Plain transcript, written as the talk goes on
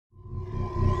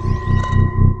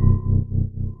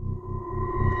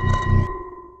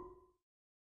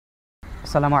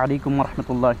আসসালামু আলাইকুম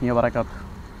রহমতুল্লাহি ওয়া বারাকাতুহু।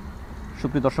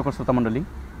 সুপ্রিয় দর্শক ও শ্রোতা মণ্ডলী,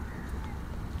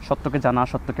 সত্যকে জানা,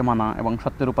 সত্যকে মানা এবং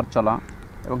সত্যের উপর চলা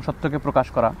এবং সত্যকে প্রকাশ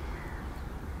করা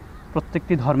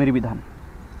প্রত্যেকটি ধর্মেরই বিধান।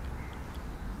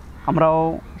 আমরাও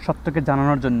সত্যকে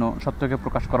জানানোর জন্য, সত্যকে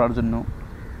প্রকাশ করার জন্য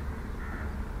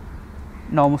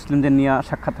মুসলিমদের নিয়ে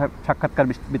সাক্ষাৎকার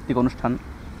ভিত্তিক অনুষ্ঠান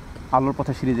আলোর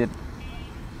পথে সিরিজের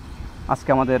আজকে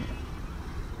আমাদের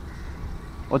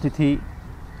অতিথি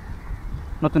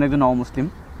নতুন একজন মুসলিম।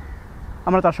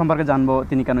 আমরা তার সম্পর্কে জানবো,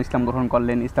 তিনি কেন ইসলাম গ্রহণ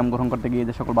করলেন, ইসলাম গ্রহণ করতে গিয়ে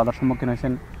যে সকল বাধার সম্মুখীন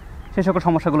হয়েছেন সেই সকল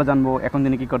সমস্যাগুলো জানবো, এখন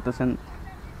তিনি কী করতেছেন,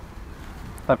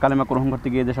 তার কালেমা গ্রহণ করতে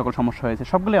গিয়ে যে সকল সমস্যা হয়েছে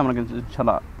সবগুলোই আমরা কিন্তু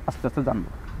ইনশাআল্লাহ আস্তে আস্তে জানবো।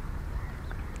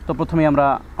 তো প্রথমেই আমরা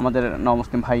আমাদের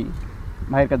মুসলিম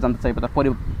ভাইয়ের কাছে জানতে চাইবো তার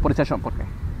পরিচয় সম্পর্কে।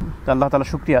 তো আল্লাহ তাআলা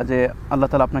শুকরিয়া যে আল্লাহ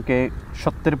তাআলা আপনাকে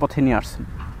সত্যের পথে নিয়ে আসছেন।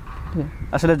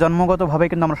 আসলে জন্মগতভাবে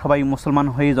কিন্তু আমরা সবাই মুসলমান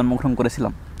হয়েই জন্মগ্রহণ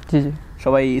করেছিলাম,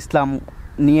 সবাই ইসলাম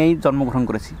নিয়েই জন্মগ্রহণ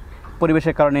করেছি।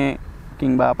 পরিবেশের কারণে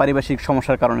কিংবা পারিপার্শ্বিক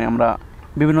সমস্যার কারণে আমরা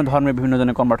বিভিন্ন ধর্মে বিভিন্ন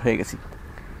জনে কনভার্ট হয়ে গেছি।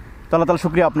 তো আল্লাহ তাআলা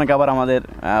শুকরিয়া, আপনাকে আবার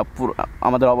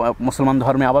আমাদের মুসলমান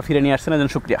ধর্মে আবার ফিরে নিয়ে আসছেন, এর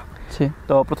জন্য শুকরিয়া।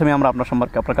 তো প্রথমে আমরা আপনার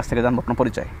সম্পর্কে আপনার কাছ থেকে জানবো আপনার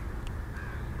পরিচয়।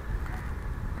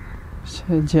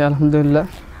 জি আলহামদুলিল্লাহ,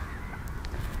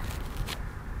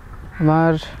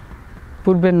 আমার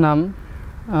পূর্বের নাম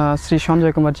শ্রী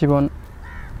সঞ্জয় কুমার জীবন।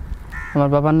 আমার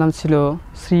বাবার নাম ছিল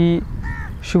শ্রী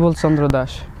সুবল চন্দ্র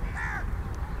দাস।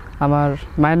 আমার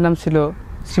মায়ের নাম ছিল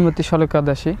শ্রীমতী সলকা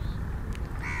দাসী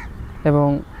এবং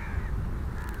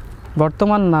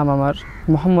বর্তমান নাম আমার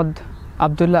মোহাম্মদ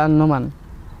আবদুল্লাহ আন-নোমান।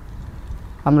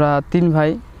 আমরা 3 ভাই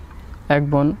 1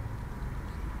 বোন।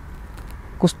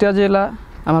 কুষ্টিয়া জেলা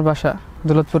আমার বাসা,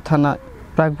 দৌলতপুর থানা,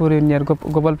 প্রাগপুর ইউনিয়ন,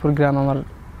 গোপালপুর গ্রাম আমার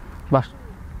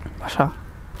বাসা।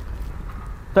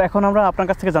 তো এখন আমরা আপনার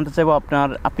কাছ থেকে জানতে চাইবো,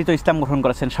 আপনি তো ইসলাম গ্রহণ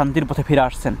করেছেন, শান্তির পথে ফিরে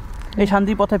আসছেন। এই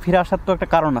শান্তির পথে ফিরে আসার তো একটা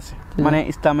কারণ আছে, মানে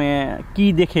ইসলামে কি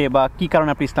দেখে বা কি কারণে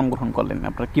আপনি ইসলাম গ্রহণ করলেন,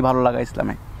 আপনার কি ভালো লাগা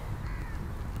ইসলামে?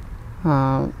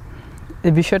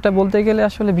 এই বিষয়টা বলতে গেলে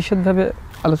আসলে বিশদভাবে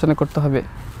আলোচনা করতে হবে।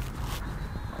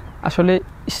 আসলে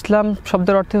ইসলাম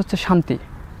শব্দের অর্থ হচ্ছে শান্তি।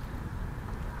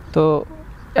 তো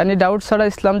এনি ডাউট ছাড়া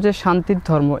ইসলাম যে শান্তির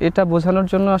ধর্ম এটা বোঝানোর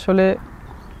জন্য আসলে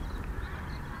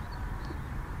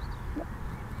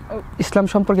ইসলাম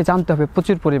সম্পর্কে জানতে হবে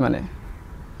প্রচুর পরিমাণে।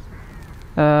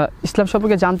 ইসলাম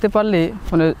সম্পর্কে জানতে পারলে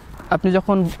মানে আপনি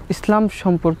যখন ইসলাম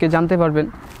সম্পর্কে জানতে পারবেন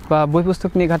বা বই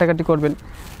পুস্তক নিয়ে ঘাটাঘাটি করবেন,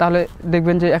 তাহলে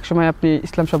দেখবেন যে একসময় আপনি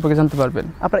ইসলাম সম্পর্কে জানতে পারবেন।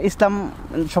 আপনার ইসলাম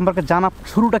সম্পর্কে জানা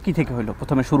শুরুটা কি থেকে হলো,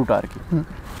 প্রথমে শুরুটা আর কি?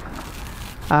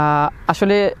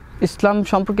 আসলে ইসলাম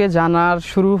সম্পর্কে জানার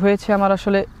শুরু হয়েছে আমার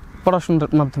আসলে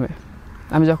পড়াশোনার মাধ্যমে।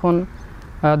 আমি যখন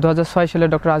 2006 সালে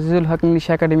ডক্টর আজিজুল হক ইংলিশ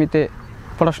একাডেমিতে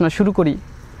পড়াশোনা শুরু করি,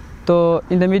 তো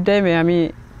ইন দ্য মিড টাইমে আমি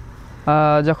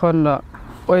যখন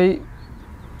ওই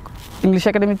ইংলিশ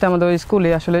একাডেমিতে আমাদের ওই স্কুলে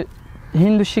আসলে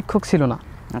হিন্দু শিক্ষক ছিল না।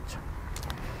 আচ্ছা,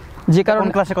 যে কারণে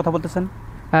ক্লাসে কথা বলতেছেন?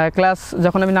 ক্লাস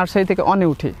যখন আমি নার্সারি থেকে অনে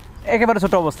উঠি, একেবারে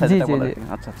ছোট অবস্থায়। জি।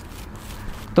 আচ্ছা।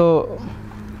 তো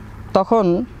তখন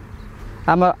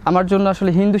আমার জন্য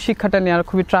আসলে হিন্দু শিক্ষাটা নেওয়ার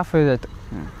খুবই টাফ হয়ে যেত।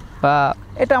 বা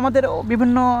এটা আমাদের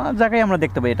বিভিন্ন জায়গায় আমরা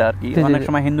দেখতে পাই এটা আর কি। অনেক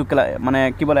সময় হিন্দু মানে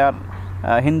কি বলে, আর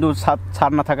হিন্দু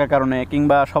ছাড় না থাকার কারণে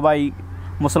কিংবা সবাই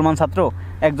মুসলমান ছাত্র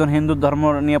একজন হিন্দু ধর্ম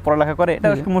নিয়ে পড়ালেখা করে, এটা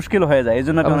মুশকিল হয়ে যায়, এই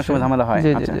জন্য অনেক সময় ঝামেলা হয়।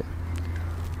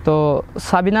 তো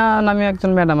সাবিনা নামে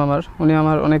একজন ম্যাডাম উনি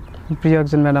আমার অনেক প্রিয়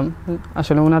একজন ম্যাডাম।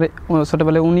 আসলে ওনার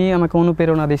ছোটোবেলায় উনি আমাকে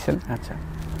অনুপ্রেরণা দিয়েছেন। আচ্ছা।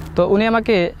 তো উনি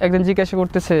আমাকে একদিন জিজ্ঞাসা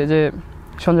করতেছে যে,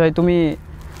 সঞ্জয় তুমি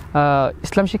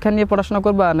ইসলাম শিক্ষা নিয়ে পড়াশোনা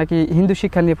করবা নাকি হিন্দু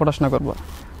শিক্ষা নিয়ে পড়াশোনা করবা?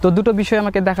 তো দুটো বিষয়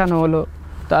আমাকে দেখানো হলো।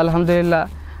 তো আলহামদুলিল্লাহ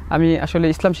আমি আসলে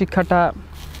ইসলাম শিক্ষাটা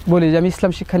বলি যে আমি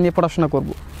ইসলাম শিক্ষা নিয়ে পড়াশোনা করব।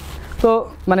 তো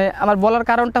মানে আমার বলার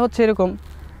কারণটা হচ্ছে এরকম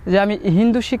যে আমি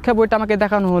হিন্দু শিক্ষা বইটা আমাকে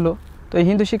দেখানো হলো। তো এই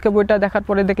হিন্দু শিক্ষা বইটা দেখার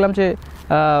পরে দেখলাম যে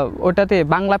ওটাতে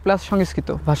বাংলা প্লাস সংস্কৃত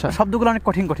ভাষা, শব্দগুলো অনেক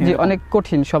কঠিন, জি অনেক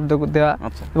কঠিন শব্দ দেওয়া।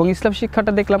 এবং ইসলাম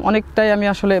শিক্ষাটা দেখলাম অনেকটাই আমি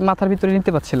আসলে মাথার ভিতরে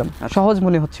নিতে পারছিলাম, সহজ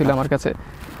মনে হচ্ছিল আমার কাছে।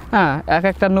 হ্যাঁ,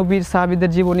 একটা নবীর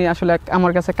সাহাবীদের জীবনী আসলে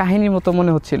আমার কাছে কাহিনীর মতো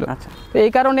মনে হচ্ছিল। তো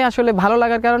এই কারণে আসলে ভালো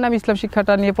লাগার কারণে আমি ইসলাম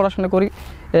শিক্ষাটা নিয়ে পড়াশোনা করি,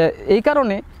 এই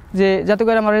কারণে যে যাতে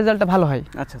করে আমার রেজাল্টটা ভালো হয়।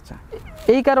 আচ্ছা।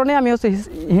 এই কারণে আমি হচ্ছে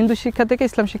হিন্দু শিক্ষা থেকে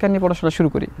ইসলাম শিক্ষা নিয়ে পড়াশোনা শুরু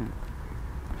করি।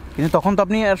 কিন্তু তখন তো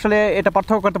আপনি আসলে এটা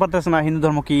পার্থক্য করতে পারতেছেন না, হিন্দু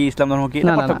ধর্ম কি ইসলাম ধর্ম কি?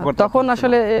 তখন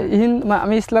আসলে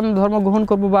আমি ইসলাম ধর্ম গ্রহণ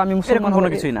করবো বা আমি মুসলমান হব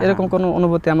এরকম কোনো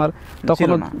অনুভূতি আমার তখন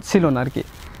ছিল না আর কি।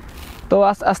 তো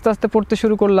আস্তে আস্তে পড়তে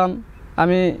শুরু করলাম।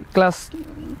 আমি ক্লাস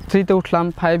 3-তে উঠলাম,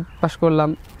 5 পাস করলাম,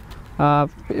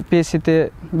 পিএসসিতে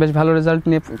বেশ ভালো রেজাল্ট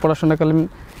নিয়ে পড়াশোনা করলাম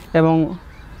এবং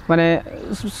মানে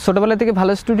ছোটবেলা থেকে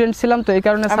ভালো স্টুডেন্ট ছিলাম। তো এই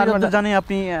কারণে স্যার জানি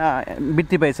আপনি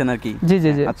বৃত্তি পেয়েছেন আর কি? জি।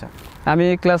 আচ্ছা, আমি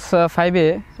ক্লাস 5-এ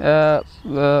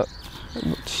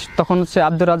তখন হচ্ছে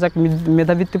আব্দুর রাজাক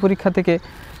মেধাবৃত্তি পরীক্ষা থেকে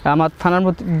আমার থানার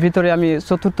ভিতরে আমি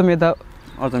 4র্থ মেধা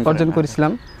অর্জন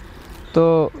করেছিলাম। তো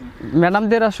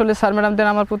ম্যাডামদের আসলে স্যার ম্যাডামদের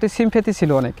আমার প্রতি সিম্প্যাথি ছিল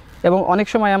অনেক, এবং অনেক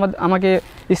সময় আমাকে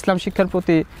ইসলাম শিক্ষার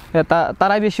প্রতি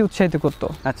তারাই বেশি উৎসাহিত করতো,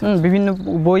 বিভিন্ন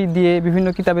বই দিয়ে, বিভিন্ন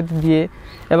কিতাবে দিয়ে।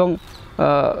 এবং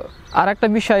আর একটা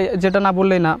বিষয় যেটা না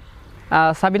বললেই না,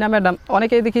 সাবিনা ম্যাডাম,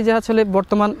 অনেকেই দেখি যে আসলে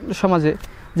বর্তমান সমাজে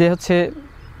যে হচ্ছে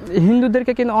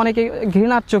হিন্দুদেরকে কিন্তু অনেকে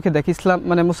ঘৃণার চোখে দেখে, ইসলাম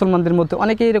মানে মুসলমানদের মধ্যে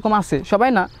অনেকেই এরকম আছে, সবাই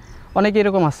না, অনেকে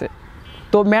এরকম আছে।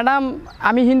 তো ম্যাডাম,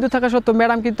 আমি হিন্দু থাকা সত্ত্বেও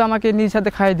ম্যাডাম কিন্তু আমাকে নিজ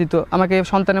হাতে খাইয়ে দিত, আমাকে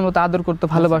সন্তানের মতো আদর করতো,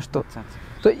 ভালোবাসতো।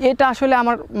 তো এটা আসলে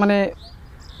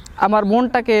আমার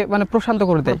মনটাকে মানে প্রশান্ত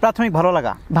করে দেয়, প্রাথমিক ভালো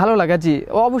লাগা। জি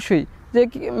অবশ্যই, যে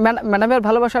ম্যাডামের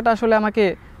ভালোবাসাটা আসলে আমাকে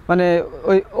মানে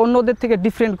ওই অন্যদের থেকে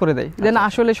ডিফারেন্ট করে দেয়, যে না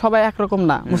আসলে সবাই একরকম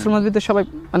না, মুসলমান ভিতরে সবাই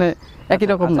মানে একই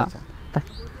রকম না।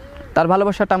 তার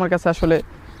ভালোবাসাটা আমার কাছে আসলে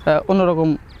অন্যরকম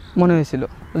মনে হয়েছিল,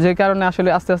 যে কারণে আসলে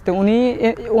আস্তে আস্তে উনি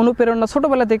অনুপ্রেরণা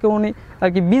ছোটোবেলা থেকে উনি আর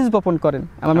কি বীজ বপন করেন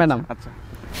আমার ম্যাডাম।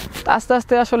 আস্তে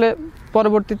আস্তে আসলে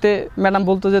পরবর্তীতে ম্যাডাম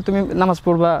বলতো যে তুমি নামাজ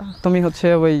পড়বা, তুমি হচ্ছে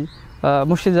ওই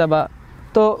মসজিদ যাবা।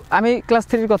 তো আমি ক্লাস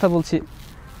 3-র কথা বলছি,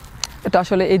 এটা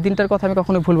আসলে এই দিনটার কথা আমি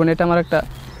কখনোই ভুলব না, এটা আমার একটা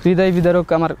হৃদয় বিদারক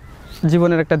আমার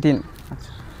জীবনের একটা দিন।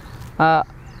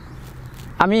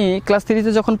 আমি ক্লাস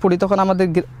 3-তে যখন পড়ি তখন আমাদের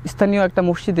স্থানীয় একটা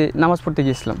মসজিদে নামাজ পড়তে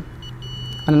গিয়েছিলাম।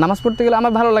 মানে নামাজ পড়তে গেলে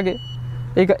আমার ভালো লাগে,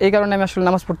 এই কারণে আমি আসলে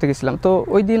নামাজ পড়তে গেছিলাম। তো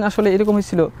ওই দিন আসলে এরকম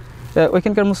হয়েছিল,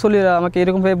 ওইখানকার মুসল্লিরা আমাকে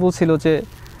এরকমভাবে বলছিল যে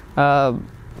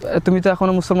তুমি তো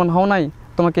এখনও মুসলমান হও নাই,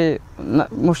 তোমাকে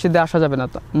মসজিদে আসা যাবে না,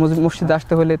 মসজিদে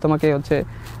আসতে হলে তোমাকে হচ্ছে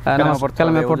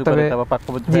কালেমা পড়তে হবে।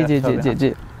 জি জি জি জি জি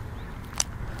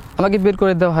আমাকে বের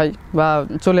করে দেওয়া হয় বা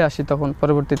চলে আসি তখন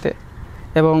পরবর্তীতে।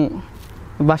 এবং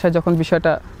বাসায় যখন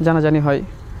বিষয়টা জানাজানি হয়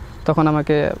তখন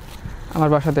আমাকে আমার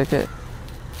বাসা থেকে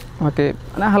আমাকে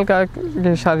মানে হালকা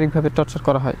শারীরিকভাবে টর্চার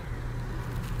করা হয়।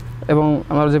 এবং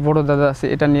আমার যে বড় দাদা আছে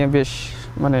এটা নিয়ে বেশ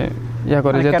মানে ইয়া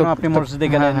করে, যে আপনি মসজিদে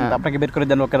গেলেন, আপনাকে বের করে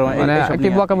দেন, মানে কি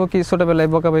বকাবকি, ছোটবেলায়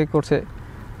বকাবকি করছে।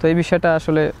 তো এই বিষয়টা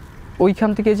আসলে ওইখান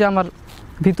থেকে যে আমার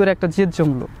ভিতরে একটা জেদ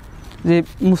জমলো যে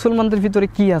মুসলমানদের ভিতরে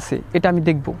কি আছে এটা আমি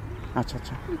দেখব। আচ্ছা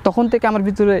আচ্ছা। তখন থেকে আমার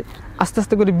ভিতরে আস্তে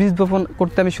আস্তে করে বীজ বপন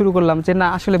করতে আমি শুরু করলাম, যে না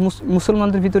আসলে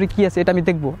মুসলমানদের ভিতরে কি আছে এটা আমি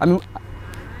দেখব।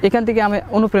 এখান থেকে আমি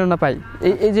অনুপ্রেরণা পাই।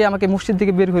 এই যে আমাকে মসজিদ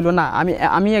থেকে বের হইলো না,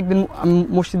 আমি একদিন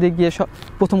মসজিদে গিয়ে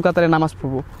প্রথম কাতারে নামাজ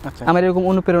পড়বো, আমার এরকম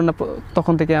অনুপ্রেরণা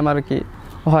তখন থেকে আমার কি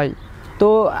হয়। তো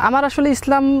আমার আসলে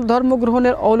ইসলাম ধর্ম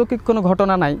গ্রহণের অলৌকিক কোনো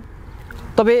ঘটনা নাই,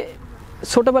 তবে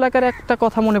ছোটোবেলাকার একটা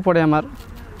কথা মনে পড়ে আমার।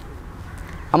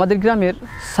 আমাদের গ্রামের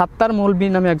সাত্তার মৌলবী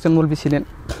নামে একজন মৌলবী ছিলেন।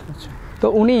 তো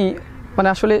উনি মানে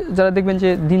আসলে যারা দেখবেন যে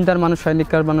দিনদার মানুষ হয়,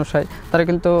 নিকার মানুষ হয়, তারা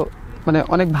কিন্তু মানে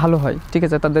অনেক ভালো হয়, ঠিক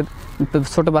আছে। তাদের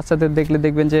ছোটো বাচ্চাদের দেখলে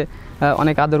দেখবেন যে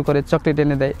অনেক আদর করে, চকলেট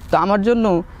এনে দেয়। তো আমার জন্য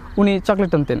উনি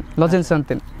চকলেট আনতেন, লজেন্স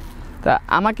আনতেন। তা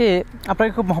আপনাকে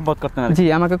খুব মহব্বত করতেন? জি,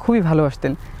 আমাকে খুবই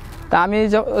ভালোবাসতেন। তা আমি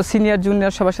সিনিয়র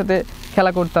জুনিয়র সবার সাথে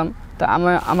খেলা করতাম। তা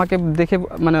আমাকে দেখে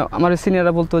মানে আমার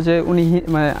সিনিয়ররা বলতো যে উনি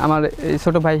মানে আমার এই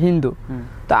ছোটো ভাই হিন্দু।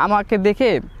 তা আমাকে দেখে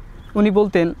উনি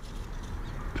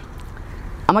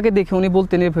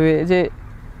বলতেন এভাবে যে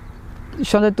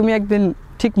সঞ্জয় তুমি একদিন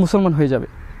ঠিক মুসলমান হয়ে যাবে।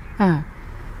 হ্যাঁ,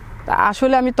 তা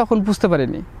আসলে আমি তখন বুঝতে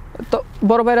পারিনি। তো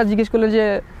বড় ভাইরা জিজ্ঞেস করলেন যে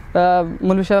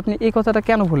মৌলভী সাহেব আপনি এই কথাটা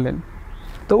কেন বললেন?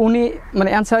 তো উনি মানে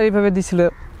অ্যান্সার এইভাবে দিছিল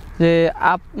যে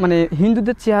মানে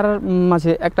হিন্দুদের চেহারার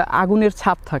মাঝে একটা আগুনের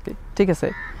ছাপ থাকে, ঠিক আছে।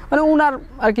 মানে উনার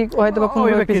আর কি হয়তো বা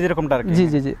জি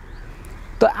জি জি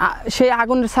তো সেই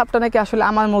আগুনের ছাপটা নাকি আসলে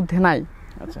আমার মধ্যে নাই।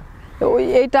 আচ্ছা,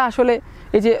 এইটা আসলে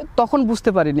এই যে তখন বুঝতে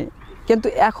পারিনি, কিন্তু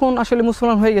এখন আসলে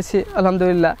মুসলমান হয়ে গেছি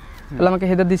আলহামদুলিল্লাহ, আল্লাহ আমাকে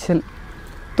হেদায়েত দিচ্ছেন।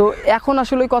 তো এখন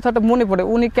আসলে ওই কথাটা মনে পড়ে,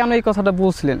 উনি কেন এই কথাটা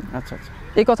বলছিলেন। আচ্ছা আচ্ছা,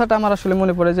 এই কথাটা আমার আসলে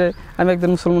মনে পড়ে যে আমি একদিন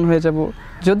মুসলমান হয়ে যাব,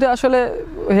 যদি আসলে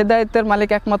হেদায়েতের মালিক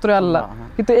একমাত্র আল্লাহ।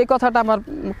 কিন্তু এই কথাটা আমার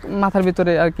মাথার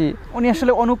ভিতরে আর কি, উনি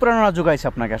আসলে অনুপ্রেরণা যোগাইছে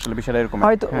আপনাকে, আসলে বিষয়টা এরকম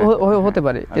হয়তো হতে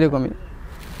পারে এরকমই।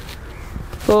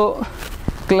 তো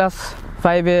ক্লাস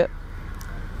 5-এ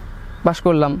পাস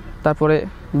করলাম, তারপরে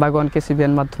বাগওয়ান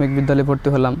কেসিবিএন মাধ্যমিক বিদ্যালয়ে ভর্তি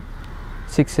হলাম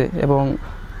 6-এ। এবং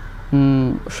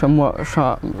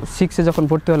 6-এ যখন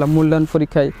ভর্তি হলাম মূল্যায়ন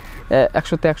পরীক্ষায়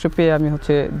 100-তে 100 পেয়ে আমি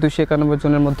হচ্ছে 291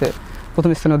 জনের মধ্যে প্রথম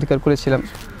স্থান অধিকার করেছিলাম।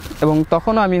 এবং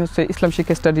তখনও আমি হচ্ছে ইসলাম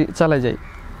শিক্ষা স্টাডি চালাই যাই।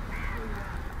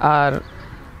 আর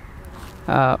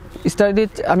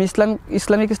আমি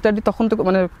ইসলামিক স্টাডি তখন তো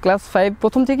মানে ক্লাস 5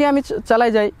 প্রথম থেকে আমি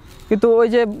চালাই যাই। কিন্তু ওই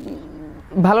যে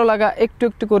ভালো লাগা একটু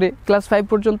একটু করে ক্লাস 5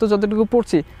 পর্যন্ত যতটুকু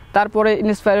পড়ছি, তারপরে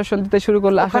ইন্সপাইরেশন দিতে শুরু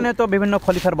করলো। ওখানে তো বিভিন্ন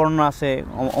খলিফার বর্ণনা আছে,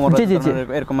 ওমর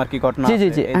এরকম আর কি ঘটনা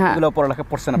আছে, এগুলো পড়ালেখা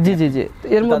পড়ছেন আপনি? জি জি জি,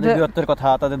 এর মধ্যে বীরত্বের কথা,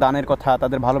 তাদের দানের কথা,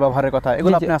 তাদের ভালো ব্যবহারের কথা,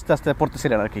 এগুলো আপনি আস্তে আস্তে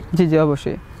পড়তেছিলেন আর কি? জি জি,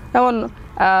 অবশ্যই। যেমন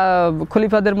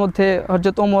খলিফাদের মধ্যে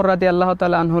হযরত ওমর রাদিয়াল্লাহু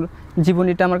তাআলা আনহুর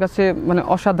জীবনীটা আমার কাছে মানে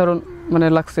অসাধারণ মানে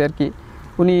লাগছে আর কি।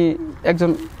 উনি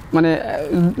একজন মানে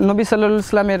নবী সাল্লাল্লাহু আলাইহি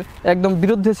ওয়াসাল্লামের একদম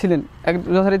বিরুদ্ধে ছিলেন,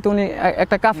 যথারীতি উনি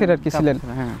একটা কাফের আর কি ছিলেন।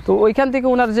 তো ওইখান থেকে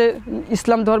ওনার যে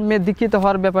ইসলাম ধর্মে দীক্ষিত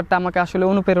হওয়ার ব্যাপারটা আমাকে আসলে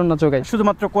অনুপ্রেরণা যোগায়।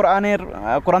 শুধুমাত্র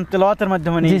কোরআন তেলাওয়াতের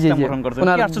মাধ্যমে ইসলাম গ্রহণ করতেন,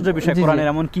 কি আশ্চর্য বিষয়! কোরআনের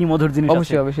এমন কি মধুর জিনিস আছে,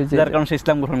 অবশ্যই অবশ্যই, যার কারণে সে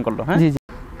ইসলাম গ্রহণ করলো। হ্যাঁ, জি জি।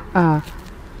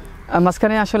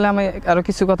 মাঝখানে আসলে আমি আরো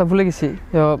কিছু কথা ভুলে গেছি,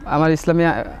 আমার ইসলামে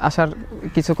আসার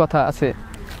কিছু কথা আছে।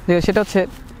 সেটা হচ্ছে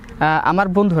আমার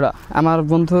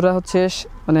বন্ধুরা হচ্ছে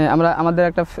মানে আমাদের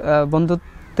একটা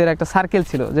বন্ধুত্বের একটা সার্কেল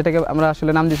ছিল, যেটাকে আমরা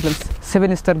আসলে নাম দিয়েছিলাম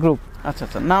 7 স্টার গ্রুপ। আচ্ছা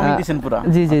আচ্ছা, নাম দিয়েছেন পুরো?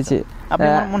 জি জি জি। আপনি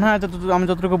মনে হয় আমি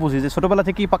যতটুকু বুঝি যে ছোটবেলা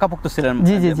থেকেই পাকাপোক্ত ছিলেন।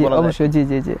 জি জি জি, অবশ্যই। জি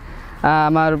জি জি।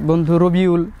 আমার বন্ধু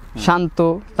রবিউল, শান্ত,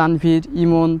 তানভীর,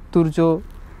 ইমন, তুর্য,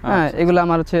 হ্যাঁ, এগুলো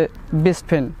আমার হচ্ছে বেস্ট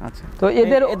ফ্রেন্ড। আচ্ছা, তো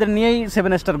এদের নিয়েই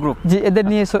 7 স্টার গ্রুপ। জি, এদের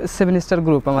নিয়ে 7 স্টার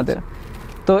গ্রুপ আমাদের।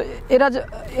 তো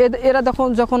এরা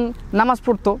যখন নামাজ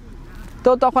পড়তো, তো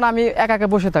তখন আমি একা একা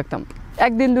বসে থাকতাম,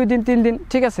 1 দিন 2 দিন 3 দিন,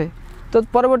 ঠিক আছে। তো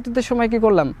পরবর্তীতে সময় কি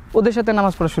করলাম, ওদের সাথে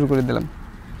নামাজ পড়া শুরু করে দিলাম।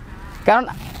 কারণ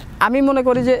আমি মনে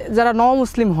করি যে যারা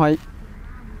মুসলিম হয়,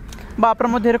 বা আপনার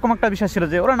মধ্যে এরকম একটা বিষয় ছিল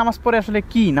যে ওরা নামাজ পড়ে আসলে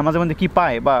কি, নামাজের মধ্যে কি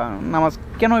পায়, বা নামাজ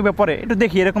কেন এভাবে পড়ে, একটু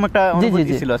দেখি, এরকম একটা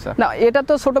অনুভূতি ছিল? না, এটা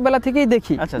তো ছোটবেলা থেকেই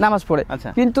দেখি নামাজ পড়ে,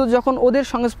 কিন্তু যখন ওদের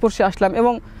সংস্পর্শে আসলাম,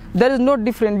 এবং there is no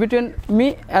difference between me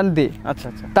and they, আচ্ছা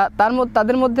আচ্ছা,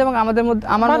 তাদের মধ্যে এবং আমাদের মধ্যে,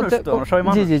 আমার মধ্যে,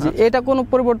 জি জি জি, এটা কোনো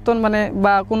পরিবর্তন মানে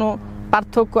বা কোনো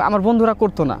পার্থক্য আমার বন্ধুরা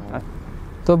করতো না।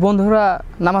 তো বন্ধুরা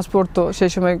নামাজ পড়তো, সেই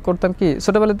সময় করতাম কি,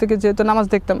 ছোটবেলা থেকে যেহেতু নামাজ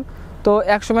দেখতাম, তো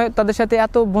এক সময় তাদের সাথে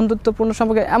এত বন্ধুত্বপূর্ণ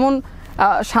সম্পর্কে, এমন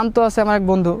শান্ত আছে আমার এক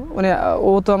বন্ধু, মানে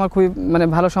ও তো আমার খুবই মানে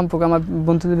ভালো সম্পর্ক আমার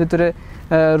বন্ধুদের ভিতরে।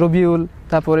 রবিউল,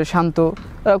 তারপরে শান্ত,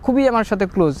 খুবই আমার সাথে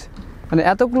ক্লোজ, মানে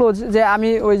এত ক্লোজ যে আমি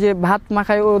ওই যে ভাত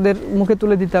মাখাই ওদের মুখে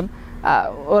তুলে দিতাম,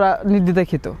 ওরা নির্দ্বিধায়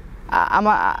খেত,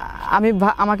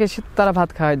 আমাকে তারা ভাত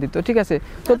খাওয়াই দিত, ঠিক আছে।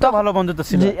 তো ভালো বন্ধুত্ব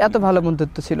ছিল। জি, এত ভালো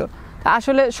বন্ধুত্ব ছিল।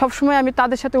 আসলে সবসময় আমি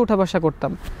তাদের সাথে উঠা বসা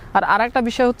করতাম। আর একটা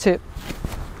বিষয় হচ্ছে,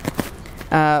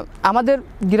 আমাদের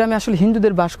গ্রামে আসলে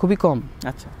হিন্দুদের বাস খুবই কম।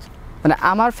 আচ্ছা, মানে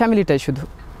আমার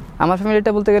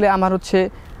ফ্যামিলিটা বলতে গেলে, আমার হচ্ছে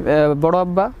বড়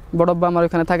আব্বা আমার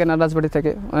ওখানে থাকে না, রাজবাড়ি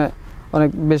থাকে, অনেক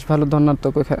বেশ ভালো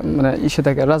ধনাত্মক মানে ইসে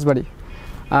থাকে, রাজবাড়ি।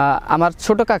 আমার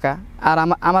ছোট কাকা আর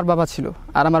আমার বাবা ছিল,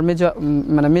 আর আমার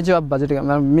মেজো আব্বা, যেটা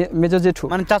আমার মেজো জেঠু,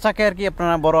 মানে চাচাকে আর কি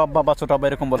আপনারা বড় আব্বা বা ছোট আব্বা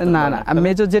এরকম বলতেন? না না,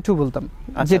 মেজো জেঠু বলতাম,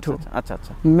 জেঠু। আচ্ছা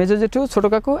আচ্ছা, মেজো জেঠু, ছোট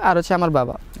কাকু, আর হচ্ছে আমার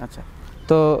বাবা। আচ্ছা,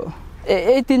 তো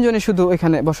এই 3 জনই শুধু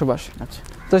এখানে বসবাস। আচ্ছা,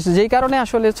 তো যেই কারণে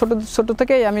আসলে ছোট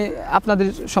থেকেই আমি আপনাদের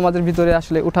সমাজের ভিতরে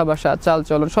আসলে উঠা বসা, চাল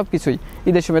চলন সব কিছুই,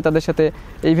 ঈদের সময় তাদের সাথে,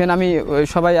 ইভেন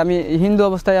আমি হিন্দু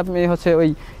অবস্থায় আমি হচ্ছে ওই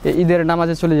ঈদের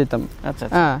নামাজে চলে যেতাম। আচ্ছা,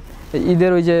 হ্যাঁ,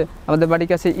 ঈদের ওই যে আমাদের বাড়ির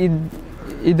কাছে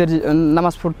ঈদের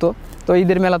নামাজ পড়তো, তো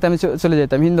ঈদের মেলাতে আমি চলে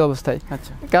যেতাম হিন্দু অবস্থায়।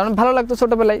 আচ্ছা, কারণ ভালো লাগতো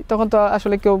ছোটবেলায়, তখন তো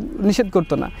আসলে কেউ নিষেধ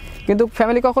করতো না, কিন্তু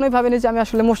ফ্যামিলি কখনোই ভাবেনি যে আমি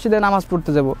আসলে মসজিদে নামাজ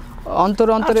পড়তে যাব।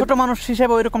 অন্তরে ছোট মানুষ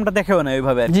হিসেবে ওইরকমটা দেখেও না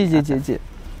ওইভাবে। জি জি জি জি,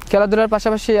 খেলাধুলার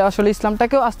পাশাপাশি আসলে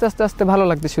ইসলামটাকেও আস্তে আস্তে আস্তে ভালো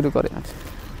লাগতে শুরু করে।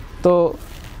 তো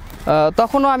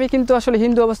তখনও আমি কিন্তু আসলে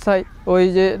হিন্দু অবস্থায় ওই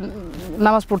যে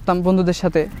নামাজ পড়তাম বন্ধুদের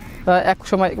সাথে। এক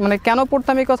সময় মানে কেন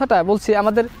পড়তাম এই কথাটা বলছি,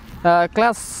 আমাদের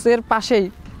ক্লাসের পাশেই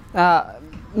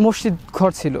মসজিদ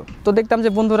ঘর ছিল, তো দেখতাম যে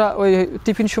বন্ধুরা ওই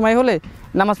টিফিন সময় হলে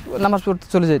নামাজ পড়তে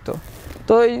চলে যেত।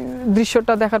 তো এই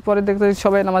দৃশ্যটা দেখার পরে দেখতে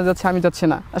সবাই নামাজ যাচ্ছে, আমি যাচ্ছি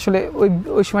না, আসলে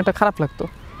ওই সময়টা খারাপ লাগতো।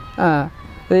 হ্যাঁ,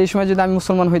 এই সময় যদি আমি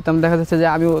মুসলমান হইতাম, দেখা যাচ্ছে যে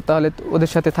আমিও তাহলে ওদের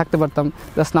সাথে থাকতে পারতাম,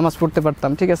 জাস্ট নামাজ পড়তে পারতাম,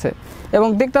 ঠিক আছে। এবং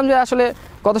দেখতাম যে আসলে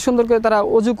কত সুন্দর করে তারা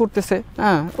অজু করতেছে,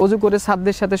 হ্যাঁ, অজু করে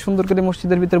সাধ্যের সাথে সুন্দর করে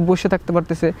মসজিদের ভিতরে বসে থাকতে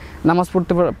পারতেছে, নামাজ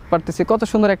পড়তে পারতেছে, কত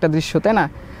সুন্দর একটা দৃশ্য, তাই না?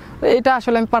 এটা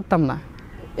আসলে আমি পারতাম না।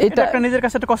 এটা একটা নিজের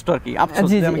কাছে একটা কষ্ট আর কি, আফসোস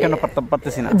যে আমি কেন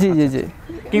পারতেছি না। জি জি জি।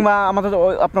 কিংবা আমাদের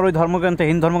আপনার ওই ধর্মগ্রন্থে,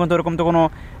 হিন্দু ধর্মগ্রন্থে এরকম তো কোনো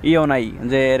ইয়েও নাই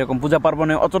যে এরকম পূজা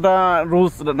পার্বণে অতটা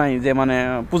রুলস নাই যে মানে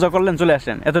পূজা করলেন চলে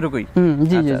আসেন এতটুকুই।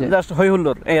 জি জি জি, জাস্ট হই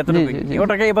হুল্লোড় এতটুকুই,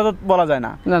 ওটাকে ইবাদত বলা যায়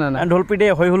না। না না না, ঢোল পিটে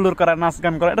হই হুল্লোড় করা, নাচ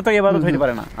গান করা, এটা তো ইবাদত হইতে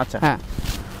পারে না। আচ্ছা, হ্যাঁ।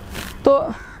 তো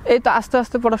এই তো আস্তে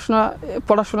আস্তে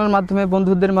পড়াশোনার মাধ্যমে,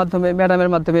 বন্ধুদের মাধ্যমে, ম্যাডামের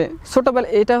মাধ্যমে,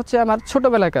 এটা হচ্ছে আমার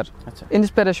ছোটবেলাকার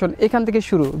ইন্সপিরেশন, এখান থেকে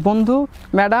শুরু, বন্ধু,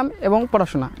 ম্যাডাম এবং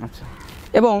পড়াশোনা। আচ্ছা,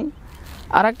 এবং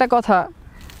আর একটা কথা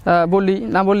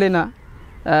বললেই না,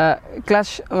 ক্লাস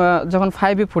যখন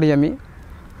 5-এ পড়ি আমি,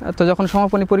 তো যখন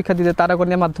সমাপনী পরীক্ষা দিতে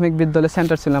তারাকন্যা মাধ্যমিক বিদ্যালয়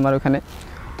সেন্টার ছিল আমার ওখানে,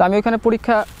 তো আমি ওখানে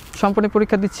সম্পূর্ণ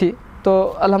পরীক্ষা দিচ্ছি। তো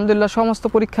আলহামদুলিল্লাহ সমস্ত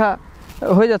পরীক্ষা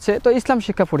হয়ে যাচ্ছে। তো ইসলাম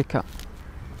শিক্ষা পরীক্ষা,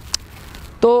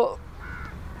 তো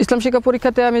ইসলাম শিক্ষা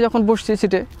পরীক্ষাতে আমি যখন বসছি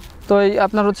সিটে, তো এই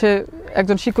আপনার হচ্ছে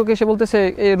একজন শিক্ষক এসে বলতেছে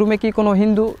এই রুমে কি কোনো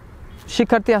হিন্দু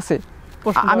শিক্ষার্থী আছে।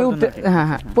 আমি উঠতে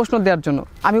প্রশ্ন দেওয়ার জন্য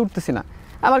আমি উঠতেছি না।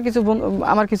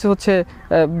 আমার কিছু হচ্ছে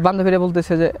বান্ধবীরা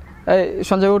বলতেছে যে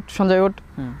সঞ্জয় উঠ।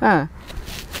 হ্যাঁ,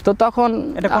 তো তখন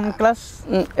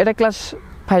এটা ক্লাস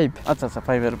 5। আচ্ছা,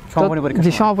 5 এর সমাপনী পরীক্ষা,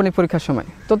 জি, সমাপনী পরীক্ষার সময়।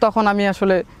 তো তখন আমি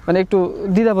আসলে মানে একটু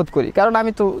দ্বিধাবোধ করি, কারণ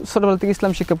আমি তো ছোটবেলা থেকে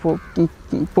ইসলাম শিক্ষা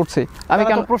পড়ছি। আমি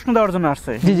কেন প্রশ্ন দেওয়ার জন্য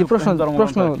আসছে? জি, প্রশ্ন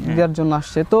দেওয়ার জন্য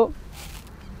আসছে। তো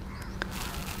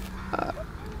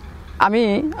আমি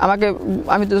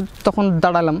তো তখন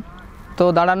দাঁড়ালাম। তো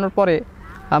দাঁড়ানোর পরে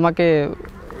আমাকে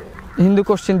হিন্দু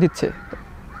কোশ্চেন দিচ্ছে,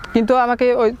 কিন্তু আমাকে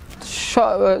ওই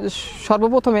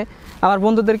সর্বপ্রথমে আমার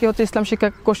বন্ধুদেরকে হচ্ছে ইসলাম শিক্ষা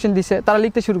কোশ্চেন দিছে, তারা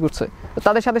লিখতে শুরু করছে। তো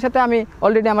তাদের সাথে সাথে আমি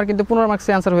অলরেডি আমার কিন্তু 15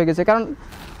 মার্কসে অ্যান্সার হয়ে গেছে, কারণ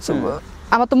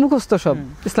আমার তো মুখস্থ সব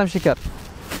ইসলাম শিক্ষার,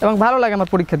 এবং ভালো লাগে আমার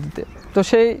পরীক্ষা দিতে। তো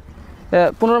সেই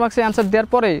 15 মার্কসে অ্যান্সার দেওয়ার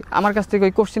পরে আমার কাছ থেকে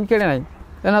ওই কোশ্চেন কেড়ে নেয়,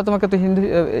 না তোমাকে তো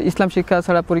ইসলাম শিক্ষা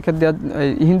ছাড়া পরীক্ষা দেওয়া,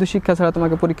 হিন্দু শিক্ষা ছাড়া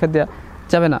তোমাকে পরীক্ষা দেওয়া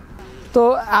যাবে না। তো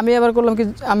আমি আবার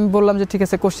আমি বললাম যে ঠিক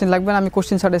আছে, কোশ্চেন লাগবে না, আমি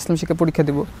কোশ্চেন ছাড়া ইসলাম শিক্ষা পরীক্ষা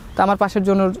দেবো। তো আমার পাশের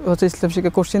জন্য হচ্ছে ইসলাম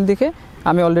শিক্ষা কোশ্চেন দেখে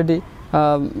আমি অলরেডি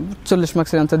 40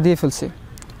 মার্কসের অ্যান্সার দিয়ে ফেলছি।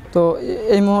 তো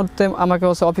এই মুহূর্তে আমাকে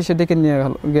হচ্ছে অফিসে ডেকে নিয়ে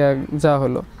যাওয়া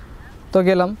হলো। তো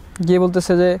গেলাম, গিয়ে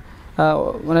বলতেছে যে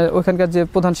মানে ওইখানকার যে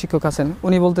প্রধান শিক্ষক আছেন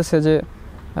উনি বলতেছে যে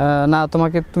না,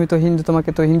 তুমি তো হিন্দু, তোমাকে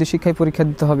তো হিন্দু শিক্ষায় পরীক্ষা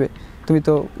দিতে হবে, তুমি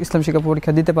তো ইসলাম শিক্ষা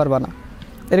পরীক্ষা দিতে পারবা না।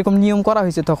 এরকম নিয়ম করা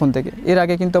হয়েছে তখন থেকে। এর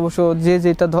আগে কিন্তু অবশ্য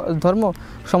যেটা ধর্ম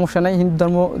সমস্যা নাই,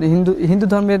 হিন্দু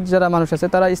ধর্মের যারা মানুষ আছে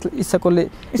তারা ইচ্ছা করলে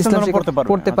ইসলাম শিক্ষা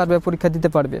পড়তে পারবে, পরীক্ষা দিতে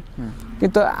পারবে,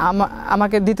 কিন্তু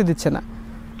আমাকে দিতে দিচ্ছে না।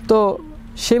 তো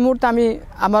সেই মুহূর্তে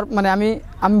আমি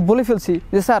বলে ফেলছি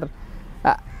যে স্যার,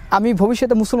 আমি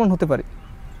ভবিষ্যতে মুসলমান হতে পারি।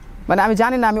 মানে আমি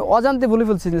জানি না, আমি অজান্তে বলে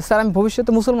ফেলছি যে স্যার, আমি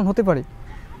ভবিষ্যতে মুসলমান হতে পারি।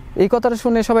 এই কথাটা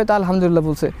শুনে সবাই তো আলহামদুলিল্লাহ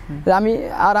বলছে যে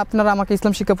আপনারা আমাকে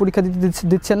ইসলাম শিক্ষা পরীক্ষা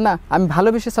দিচ্ছেন না, আমি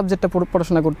ভালোবেসে সাবজেক্টটা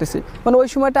পড়াশোনা করতেছি। মানে ওই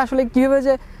সময়টা আসলে কিভাবে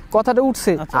যে কথাটা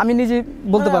উঠছে আমি নিজে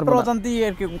বলতে পারবো না।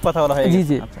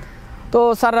 জি। তো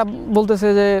স্যাররা বলতেছে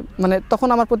যে মানে তখন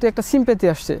আমার প্রতি একটা সিম্প্যাথি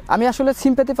আসছে। আমি আসলে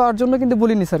সিম্প্যাথি পাওয়ার জন্য কিন্তু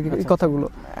বলিনি স্যার এই কথাগুলো,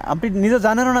 আপনি নিজে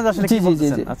জানেন না আসলে কি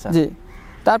বলতেছেন। জি।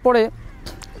 তারপরে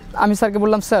আমি স্যারকে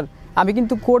বললাম, স্যার আমি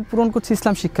কিন্তু কোড পূরণ করছি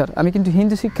ইসলাম শিক্ষার, আমি কিন্তু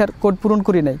হিন্দু শিক্ষার কোড পূরণ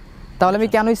করি নাই, তাহলে আমি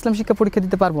কেন ইসলাম শিক্ষা পরীক্ষা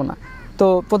দিতে পারবো না? তো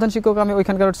প্রধান শিক্ষক আমি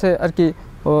ওইখানকার হচ্ছে আর কি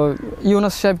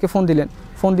ইউনুস সাহেবকে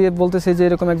ফোন দিয়ে বলতেছে যে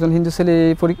এরকম একজন হিন্দু ছেলে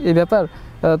এই ব্যাপার,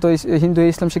 তো হিন্দু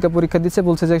ইসলাম শিক্ষা পরীক্ষা দিচ্ছে,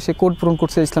 বলছে যে সে কোড পূরণ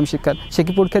করছে ইসলাম শিক্ষার, সে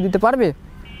কি পরীক্ষা দিতে পারবে?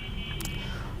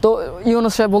 তো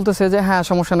ইউনুস সাহেব বলতেছে যে হ্যাঁ,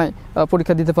 সমস্যা নাই,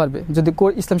 পরীক্ষা দিতে পারবে যদি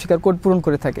ইসলাম শিক্ষার কোড পূরণ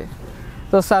করে থাকে।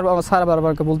 তো স্যার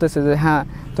বারবারকে বলতেছে যে হ্যাঁ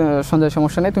সঞ্জয়,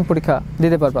 সমস্যা নেই, তুমি পরীক্ষা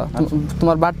দিতে পারবা,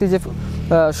 তোমার বাড়তি যে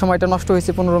সময়টা নষ্ট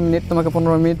হয়েছে 15 মিনিট, তোমাকে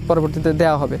 15 মিনিট পরবর্তীতে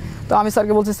দেওয়া হবে। তো আমি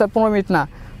স্যারকে বলছি, স্যার 15 মিনিট না,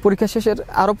 পরীক্ষা শেষের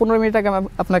আরও 15 মিনিট আগে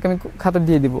আপনাকে আমি খাতা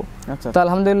দিয়ে দিব। তো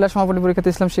আলহামদুলিল্লাহ সমাপনী পরীক্ষাতে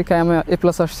ইসলাম শিক্ষায় আমার A+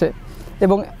 আসছে।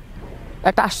 এবং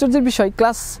একটা আশ্চর্যের বিষয়,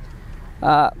 ক্লাস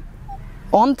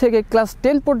 1 থেকে ক্লাস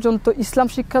 10 পর্যন্ত ইসলাম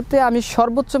শিক্ষাতে আমি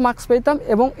সর্বোচ্চ মার্কস পেতাম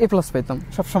এবং A+ পেতাম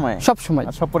সব সময়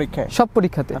সব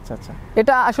পরীক্ষাতে।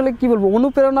 এটা আসলে কি বলবো,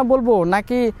 অনুপ্রেরণা বলবো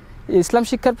নাকি ইসলাম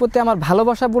শিক্ষার প্রতি আমার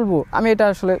ভালোবাসা বলবো, আমি এটা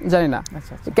আসলে জানি না।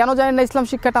 কেন জানি না, ইসলাম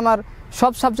শিক্ষাটা আমার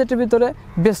সব সাবজেক্টের ভিতরে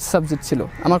বেস্ট সাবজেক্ট ছিল,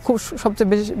 আমার খুব সবচেয়ে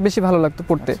বেশি ভালো লাগতো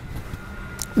পড়তে।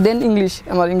 দেন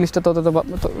আমার ইংলিশটা তত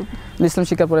ইসলাম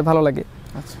শিক্ষার পরে ভালো লাগে।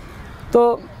 তো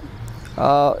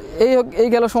এই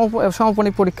গেল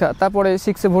সমাপনী পরীক্ষা। তারপরে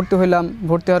 6-এ ভর্তি হইলাম।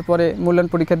 ভর্তি হওয়ার পরে মূল্যায়ন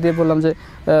পরীক্ষা দিয়ে বললাম যে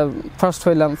ফার্স্ট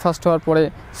হইলাম। ফার্স্ট হওয়ার পরে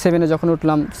 7-এ যখন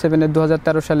উঠলাম, 7-এ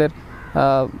 2013 সালের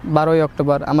 12ই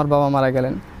অক্টোবর আমার বাবা মারা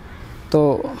গেলেন। তো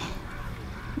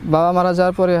বাবা মারা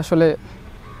যাওয়ার পরে আসলে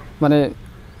মানে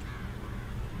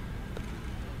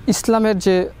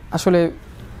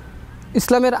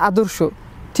ইসলামের আদর্শ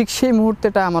ঠিক সেই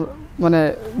মুহূর্তেটা আমার মানে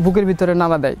বুকের ভিতরে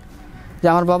নাড়া দেয় যে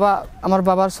আমার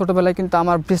বাবার ছোটোবেলায় কিন্তু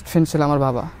আমার বেস্ট ফ্রেন্ড ছিল আমার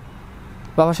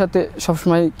বাবার সাথে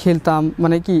সবসময় খেলতাম।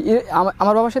 মানে কি,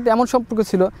 আমার বাবার সাথে এমন সম্পর্ক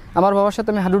ছিল, আমার বাবার সাথে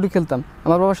আমি হাডুডু খেলতাম,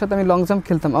 আমার বাবার সাথে আমি লং জাম্প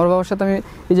খেলতাম, আমার বাবার সাথে আমি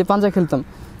এই যে পাঞ্জা খেলতাম।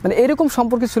 মানে এরকম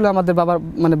সম্পর্ক ছিল আমাদের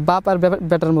বাপ আর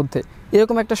বেটার মধ্যে,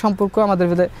 এরকম একটা সম্পর্ক আমাদের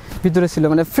ভিতরে ছিল,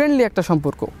 মানে ফ্রেন্ডলি একটা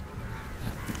সম্পর্ক।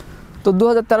 তো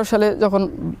 2013 সালে যখন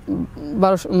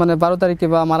 12 তারিখে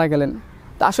বাবা মারা গেলেন,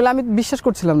 তা আসলে আমি বিশ্বাস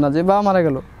করছিলাম না যে বাবা মারা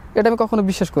গেল, এটা আমি কখনো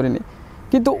বিশ্বাস করিনি।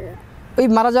 কিন্তু এই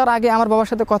মারা যাওয়ার আগে আমার বাবার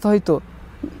সাথে কথা হইতো,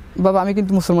 বাবা আমি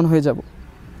কিন্তু মুসলমান হয়ে যাব,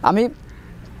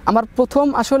 আমার প্রথম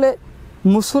আসলে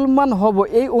মুসলমান হব,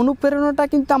 এই অনুপ্রেরণাটা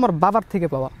কিন্তু আমার বাবার থেকে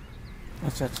পাওয়া।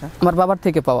 আমার বাবার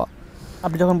থেকে পাওয়া।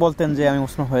 আপনি যখন বলতেন যে আমি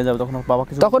মুসলমান হয়ে যাব, তখন বাবা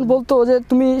কিছু তখন বলতো যে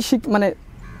তুমি মানে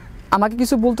আমাকে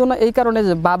কিছু বলতো না, এই কারণে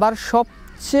যে বাবার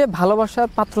সবচেয়ে ভালোবাসার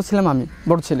পাত্র ছিলাম আমি,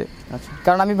 বড় ছেলে। আচ্ছা।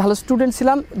 কারণ আমি ভালো স্টুডেন্ট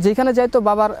ছিলাম, যেখানে যাইতো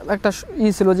বাবার একটা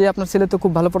ছিল যে আপনার ছেলে তো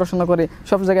খুব ভালো পড়াশোনা করে,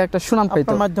 সব জায়গায় একটা সুনাম পাইতো,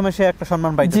 আপনার মাধ্যমে সে একটা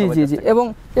সম্মান পাইতো। জি জি জি। এবং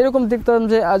এরকম দেখতাম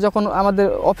যে যখন আমাদের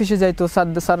অফিসে যাইতো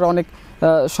স্যাররা অনেক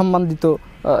সম্মান দিত।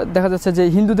 দেখা যাচ্ছে যে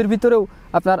হিন্দুদের ভিতরেও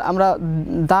আপনার আমরা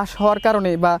দাস হওয়ার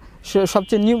কারণে বা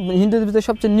সবচেয়ে হিন্দুদের ভিতরে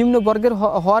সবচেয়ে নিম্ন বর্গের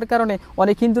হওয়ার কারণে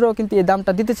অনেক হিন্দুরাও কিন্তু এই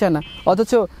দামটা দিতে চায় না,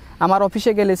 অথচ আমার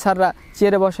অফিসে গেলে স্যাররা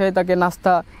চেয়ারে বসায় তাকে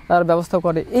নাস্তা আর ব্যবস্থা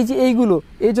করে। এই যে এইগুলো,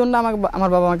 এই জন্য আমার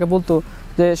বাবা আমাকে বলতো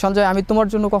যে সঞ্জয়, আমি তোমার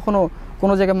জন্য কখনো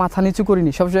কোনো জায়গায় মাথা নিচু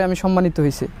করিনি, সবসময় আমি সম্মানিত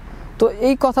হয়েছে। তো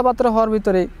এই কথাবার্তা হওয়ার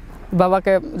ভিতরে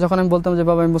বাবাকে যখন আমি বলতাম যে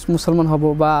বাবা আমি মুসলমান হব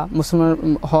বা মুসলমান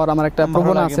হওয়ার আমার একটা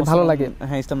প্রবণতা আছে, ভালো লাগে,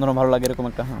 হ্যাঁ ইসলাম ধর্ম ভালো লাগে, এরকম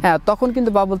একটা, হ্যাঁ, তখন কিন্তু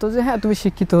বাবা বলতো যে হ্যাঁ তুমি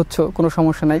শিক্ষিত হচ্ছ, কোনো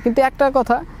সমস্যা নাই, কিন্তু একটা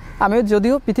কথা, আমি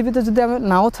যদিও পৃথিবীতে যদি আমি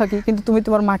নাও থাকি, কিন্তু তুমি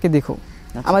তোমার মাকে দেখো।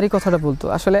 আমার এই কথাটা বলতো।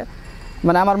 আসলে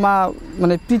মানে আমার মা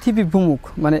মানে পৃথিবী ভূমুখ,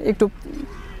 মানে একটু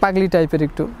পাগলি টাইপের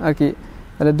একটু আর কি,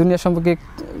 মানে দুনিয়া সম্পর্কে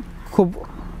খুব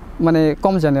মানে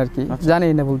কম জানে আর কি,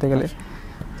 জানেই না বলতে গেলে।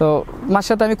 তো মার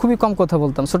সাথে আমি খুবই কম কথা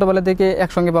বলতাম, ছোটোবেলা থেকে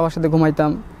একসঙ্গে বাবার সাথে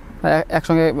ঘুমাইতাম,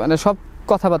 একসঙ্গে মানে সব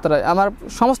কথাবার্তা, আমার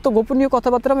সমস্ত গোপনীয়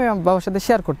কথাবার্তা আমি বাবার সাথে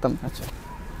শেয়ার করতাম। আচ্ছা।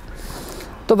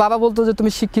 তো বাবা বলতো যে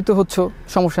তুমি শিক্ষিত হচ্ছ,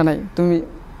 সমস্যা নাই, তুমি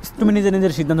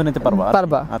নিজের সিদ্ধান্ত নিতে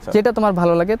পারবা, যেটা তোমার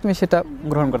ভালো লাগে তুমি সেটা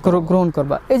গ্রহণ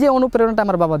করবা। এই যে অনুপ্রেরণাটা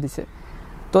আমার বাবা দিছে।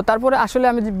 তো তারপরে আসলে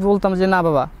আমি বলতাম যে না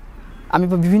বাবা, আমি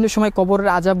বিভিন্ন সময় কবরের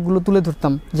আযাবগুলো তুলে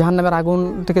ধরতাম, জাহান্নামের আগুন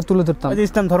থেকে তুলে ধরতাম।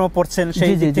 ইসলাম ধর্ম পড়ছেন,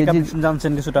 সেই দিক থেকে আপনি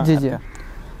জানছেন কিছুটা। জি জি।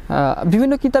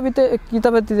 বিভিন্ন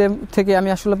কিতাবে থেকে আমি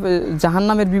আসলে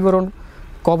জাহান্নামের বিবরণ,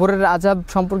 কবরের আযাব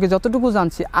সম্পর্কে যতটুকু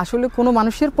জানছি, আসলে কোনো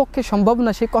মানুষের পক্ষে সম্ভব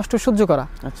না সেই কষ্ট সহ্য করা।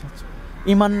 আচ্ছা আচ্ছা।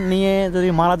 ঈমান নিয়ে যদি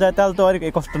মারা যায় তাহলে তো আর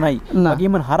এই কষ্ট নাই,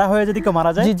 ঈমান হারা হয়ে যদি কেউ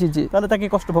মারা যায়, জি জি জি, তাহলে তাকে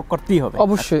কষ্ট ভোগ করতেই হবে।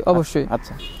 অবশ্যই অবশ্যই।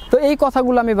 আচ্ছা। তো এই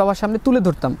কথাগুলো আমি বাবার সামনে তুলে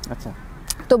ধরতাম। আচ্ছা।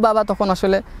 তো বাবা তখন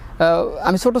আসলে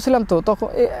আমি ছোট ছিলাম, তো তখন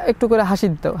একটু করে হাসি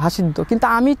দিত, কিন্তু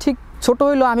আমি ঠিক ছোট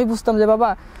হইলেও আমি বুঝতাম যে বাবা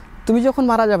তুমি যখন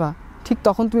মারা যাবা ঠিক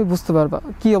তখন তুমি বুঝতে পারবা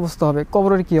কি অবস্থা হবে,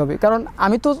 কবরের কি হবে। কারণ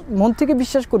আমি তো মন থেকে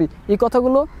বিশ্বাস করি এই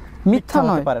কথাগুলো মিথ্যা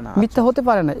নয়, মিথ্যা হতে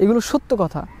পারে না, এগুলো সত্য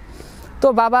কথা। তো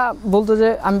বাবা বলতো যে,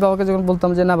 আমি বাবাকে যখন বলতাম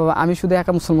যে না বাবা আমি শুধু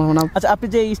একা মুসলমান হব না। আচ্ছা, আপনি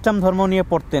যে ইসলাম ধর্ম নিয়ে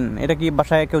পড়তেন, এটা কি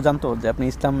বাসায় কেউ জানতো যে আপনি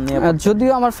ইসলাম নিয়ে?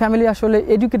 যদিও আমার ফ্যামিলি আসলে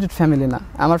এডুকেটেড ফ্যামিলি না,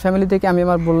 আমার ফ্যামিলি থেকে আমি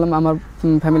বললাম আমার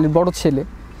ফ্যামিলির বড় ছেলে,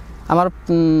 আমার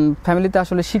ফ্যামিলিতে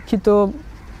আসলে শিক্ষিত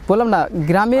বললাম না,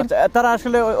 গ্রামের তারা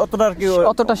আসলে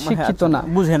অতটা শিক্ষিত না,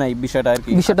 বুঝে নাই বিষয়টা আর কি,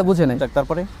 বিষয়টা বুঝে নাই।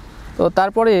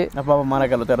 তারপরে বাবা মারা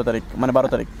গেল 13 তারিখ, মানে 12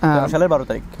 তারিখ, সালের 12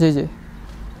 তারিখ। জি জি।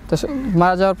 তো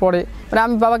মারা যাওয়ার পরে মানে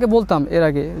আমি বাবাকে বলতাম এর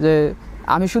আগে যে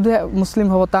আমি শুধু মুসলিম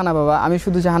হব তা না বাবা, আমি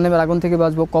শুধু জাহান্নামের আগুন থেকে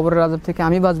বাঁচবো, কবরের আযাব থেকে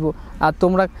আমি বাঁচবো, আর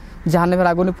তোমরা জাহান্নামের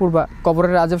আগুনে পড়বা,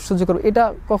 কবরের আযাব সহ্য করো, এটা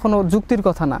কখনো যুক্তির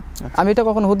কথা না। আমি এটা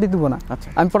কখনো হতে দিব না।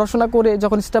 আমি পড়াশোনা করে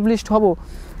যখন এস্টাবলিশড হব,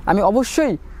 আমি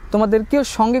অবশ্যই তোমাদেরকেও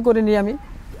সঙ্গে করে নিয়ে আমি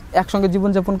একসঙ্গে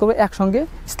জীবনযাপন করবো, একসঙ্গে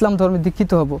ইসলাম ধর্মে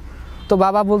দীক্ষিত হব। তো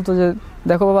বাবা বলতো যে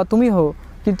দেখো বাবা তুমি হও,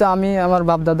 কিন্তু আমি আমার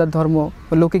বাপদাদার ধর্ম,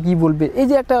 লোকে কি বলবে, এই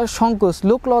যে একটা সংকোচ,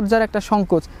 লোক লজ্জার একটা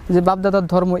সংকোচ, যে বাপদাদার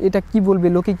ধর্ম এটা কি বলবে,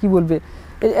 লোকে কি বলবে,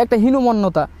 একটা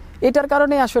হীনমন্যতা, এটার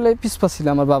কারণে আসলে পিছপা ছিল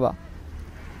আমার বাবা।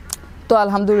 তো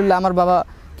আলহামদুলিল্লাহ আমার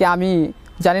বাবাকে আমি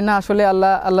জানি না, আসলে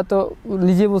আল্লাহ তো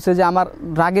নিজে বলছে যে আমার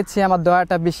রাগের চেয়ে আমার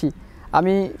দয়াটা বেশি।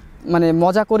 আমি মানে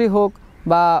মজা করি হোক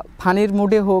বা ফানির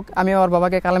মুডে হোক, আমি আমার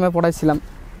বাবাকে কালেমা পড়াইছিলাম।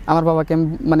 আমার বাবাকে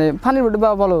মানে ফানির মুডে,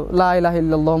 বাবা বলো লা ইলাহা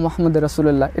ইল্লাল্লাহ মুহাম্মাদুর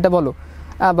রাসূলুল্লাহ, এটা বলো,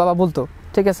 বাবা বলতো,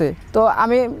 ঠিক আছে। তো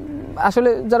আমি আসলে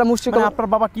যারা মুশরিক, আপনার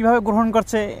বাবা কিভাবে গ্রহণ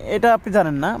করছে এটা আপনি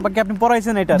জানেন না, বাকি আপনি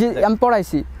পড়াইছেন এটা? জি, আমি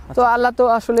পড়াইছি। তো আল্লাহ তো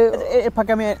আসলে এর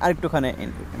ফাঁকে আমি আরেকটুখানে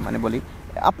মানে বলি,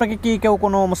 আপনাকে কি কেউ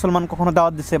কোনো মুসলমান কখনো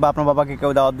দাওয়াত দিছে, বা আপনার বাবাকে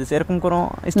কেউ দাওয়াত দিছে, এরকম কোনো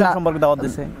ইসলাম সম্পর্কে দাওয়াত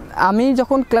দিছে? আমি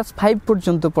যখন ক্লাস 5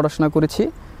 পর্যন্ত পড়াশোনা করেছি,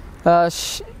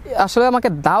 আসলে আমাকে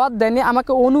দাওয়াত দেয়নি,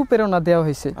 আমাকে অনুপ্রেরণা দেওয়া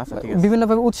হয়েছে,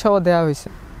 বিভিন্নভাবে উৎসাহ দেওয়া হয়েছে।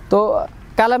 তো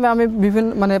কালামে আমি বিভিন্ন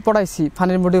মানে পড়াইছি,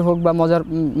 ফানির মুডে হোক বা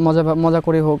মজা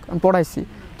করে হোক আমি পড়াইছি।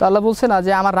 তো আল্লাহ বলছে না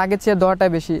যে আমার রাগের চেয়ে দোয়াটাই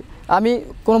বেশি। আমি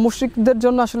কোনো মুশরিকদের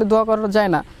জন্য আসলে দোয়া করা যায়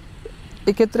না,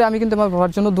 এক্ষেত্রে আমি কিন্তু আমার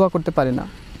বাবার জন্য দোয়া করতে পারি না।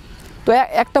 তো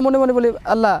একটা মনে মনে বলি,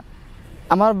 আল্লাহ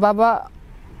আমার বাবা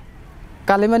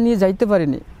কালেমা নিয়ে যাইতে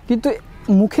পারিনি, কিন্তু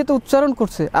মুখে তো উচ্চারণ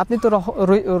করছে, আপনি তো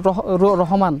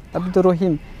রহমান, আপনি তো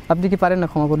রহিম, আপনি কি পারেন না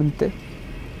ক্ষমা করে দিতে?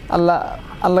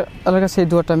 আল্লাহর কাছে এই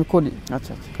দোয়াটা আমি করি।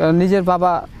 আচ্ছা। কারণ নিজের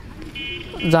বাবা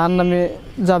জাহান্নামে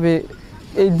যাবে,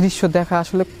 এই দৃশ্য দেখা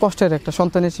আসলে কষ্টের, একটা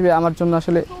সন্তান হিসেবে আমার জন্য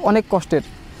আসলে অনেক কষ্টের।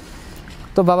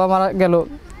 তো বাবা মারা গেল,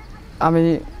 আমি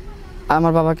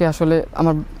আমার বাবাকে আসলে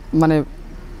আমার মানে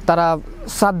তারা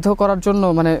শ্রাদ্ধ করার জন্য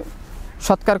মানে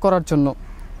সৎকার করার জন্য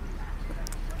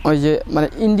ওই যে মানে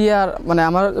ইন্ডিয়ার মানে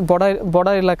আমার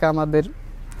বর্ডার এলাকা আমাদের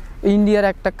ইন্ডিয়ার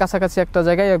একটা কাছাকাছি একটা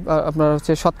জায়গায় আপনার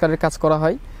হচ্ছে সৎকারের কাজ করা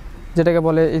হয়, যেটাকে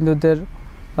বলে হিন্দুদের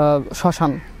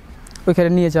শ্মশান। ওইখানে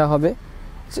নিয়ে যাওয়া হবে,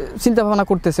 চিন্তা ভাবনা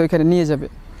করতেছে ওইখানে নিয়ে যাবে।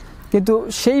 কিন্তু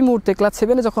সেই মুহূর্তে ক্লাস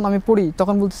 7-এ যখন আমি পড়ি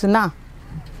তখন বলতেছে না,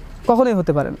 কখনোই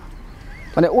হতে পারে না।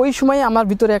 মানে ওই সময় আমার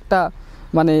ভিতরে একটা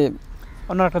মানে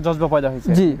অন্য একটা জজবা পয়দা হয়েছে,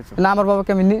 জি না আমার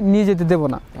বাবাকে আমি নিয়ে যেতে দেবো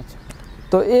না। আচ্ছা।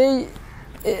 তো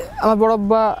আমার বড়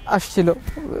আব্বা আসছিল,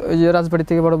 ওই যে রাজবাড়ি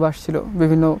থেকে বড় আব্বা আসছিল,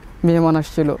 বিভিন্ন মেহমান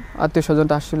আসছিল, আত্মীয়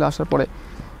স্বজনটা আসছিল। আসার পরে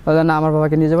না আমার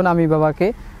বাবাকে নিয়ে যাবো না, আমি বাবাকে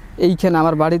এইখানে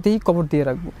আমার বাড়িতেই কবর দিয়ে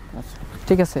রাখবো। আচ্ছা,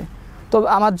 ঠিক আছে। তো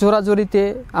আমার জোরাজোরিতে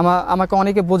আমাকে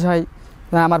অনেকে বোঝায়,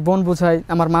 আমার বোন বোঝায়,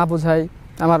 আমার মা বোঝায়,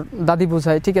 আমার দাদি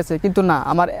বোঝায়, ঠিক আছে। কিন্তু না,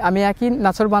 আমি একই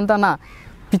নাছর বান্দা না,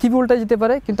 পৃথিবী উল্টে যেতে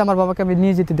পারে, কিন্তু আমার বাবাকে আমি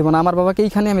নিয়ে যেতে দেবো না, আমার বাবাকে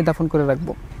এইখানে আমি দাফন করে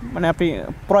রাখবো। মানে আপনি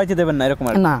পড়াইতে দেবেন না এরকম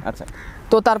না। আচ্ছা।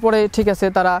 তো তারপরে ঠিক আছে,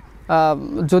 তারা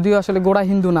যদিও আসলে গোড়া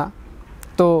হিন্দু না,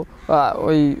 তো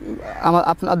ওই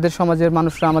আপনাদের সমাজের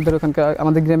মানুষরা, আমাদের ওখানকার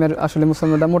আমাদের গ্রামের আসলে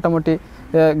মুসলমানরা মোটামুটি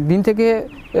দিন থেকে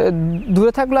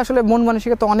দূরে থাকলে আসলে মন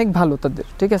মানসিকতা অনেক ভালো তাদের,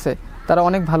 ঠিক আছে, তারা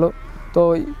অনেক ভালো। তো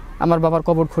আমার বাবার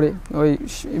কবর খুঁড়ে ওই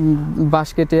বাঁশ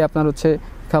কেটে আপনার হচ্ছে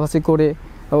খাবাসি করে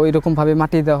ওই রকমভাবে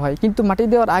মাটি দেওয়া হয়। কিন্তু মাটি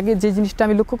দেওয়ার আগে যে জিনিসটা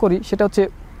আমি লক্ষ্য করি সেটা হচ্ছে,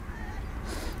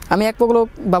 আমি এক পলক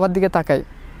বাবার দিকে তাকাই,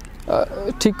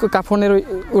 ঠিক কাফনের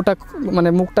ওটা মানে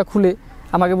মুখটা খুলে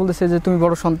আমাকে বলতেছে যে তুমি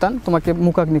বড় সন্তান, তোমাকে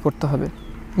মুখাগ্নি করতে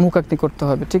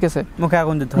হবে, ঠিক আছে, মুখে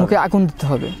আগুন দিতে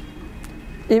হবে।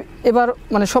 এবার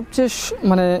মানে সবচেয়ে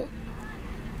মানে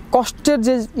কষ্টের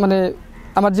যে মানে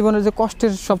আমার জীবনের যে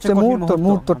কষ্টের সবচেয়ে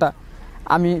মুহূর্তটা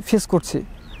আমি ফেস করছি,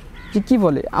 যে কি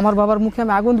বলে আমার বাবার মুখে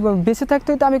আমি আগুন দিব, বেঁচে থাকতে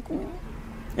হয়তো আমি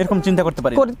এরকম চিন্তা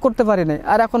করতে পারি নাই,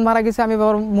 আর এখন মারা গেছে আমি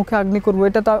বাবার মুখে আগ্নি করবো,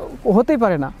 এটা তো হতেই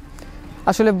পারে না।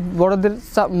 আসলে বড়দের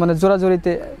মানে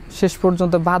জোরাজোরিতে শেষ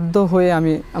পর্যন্ত বাধ্য হয়ে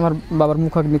আমি আমার বাবার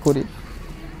মুখাগ্নি করি।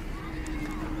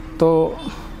 তো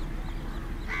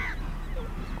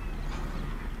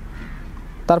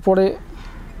তারপরে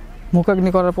মুখাগ্নি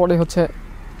করার পরে হচ্ছে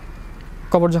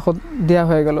কবর যখন দেয়া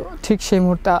হয়ে গেল, ঠিক সেই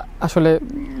মুহূর্তে আসলে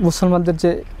মুসলমানদের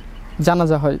যে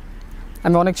জানাজা হয়,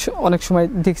 আমি অনেক সময়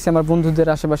দেখছি আমার বন্ধুদের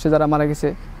আশেপাশে যারা মারা গেছে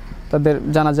তাদের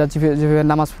জানাজা যেভাবে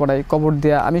নামাজ পড়ায়, কবর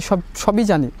দেয়া, আমি সবই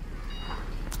জানি।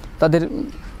 তাদের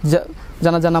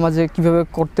জানাজা নামাজে কীভাবে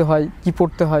করতে হয়, কি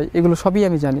পড়তে হয়, এগুলো সবই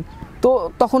আমি জানি। তো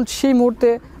তখন সেই মুহূর্তে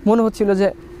মনে হচ্ছিল যে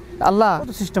আল্লাহ,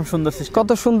 কত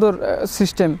সুন্দর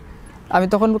সিস্টেম। আমি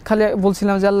তখন খালি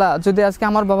বলছিলাম যে আল্লাহ, যদি আজকে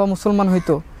আমার বাবা মুসলমান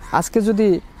হইতো, আজকে যদি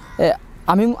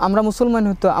আমরা মুসলমান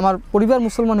হইতো, আমার পরিবার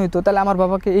মুসলমান হইতো, তাহলে আমার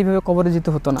বাবাকে এইভাবে কবরে যেতে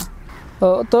হতো না।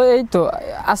 তো এই তো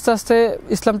আস্তে আস্তে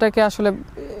ইসলামটাকে আসলে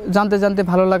জানতে জানতে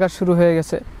ভালো লাগা শুরু হয়ে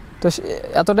গেছে। তো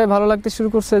এতটাই ভালো লাগতে শুরু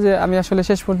করছে যে আমি আসলে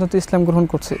শেষ পর্যন্ত ইসলাম গ্রহণ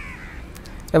করছি।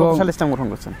 এবং ইসলাম গ্রহণ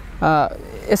করছেন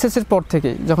এসএসসির পর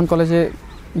থেকেই, যখন কলেজে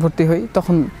ভর্তি হই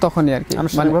তখনই আর কি,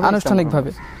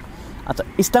 আনুষ্ঠানিকভাবে। আচ্ছা,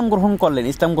 ইসলাম গ্রহণ করলেন,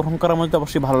 ইসলাম গ্রহণ করার মধ্যে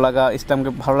অবশ্যই ভালো লাগা, ইসলামকে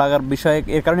ভালো লাগার বিষয়ে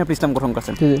এর কারণে আপনি ইসলাম গ্রহণ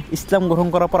করছেন। ইসলাম গ্রহণ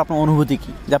করার পর আপনার অনুভূতি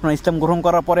কি? যে আপনার ইসলাম গ্রহণ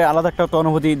করার পরে আলাদা একটা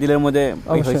অনুভূতি দিলের মধ্যে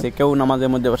হয়েছে, কেউ নামাজের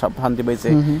মধ্যে শান্তি পেয়েছে,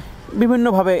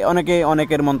 বিভিন্নভাবে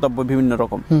অনেকের মন্তব্য বিভিন্ন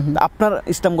রকম। আপনার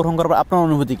ইসলাম গ্রহণ করার পর আপনার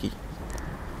অনুভূতি কি?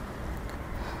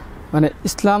 মানে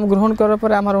ইসলাম গ্রহণ করার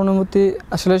পরে আমার অনুভূতি,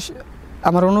 আসলে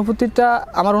আমার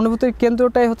অনুভূতির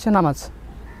কেন্দ্রটাই হচ্ছে নামাজ।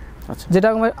 আচ্ছা। যেটা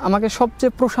আমাকে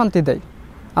সবচেয়ে প্রশান্তি দেয়,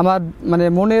 আমার মানে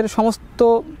মনের সমস্ত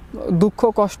দুঃখ,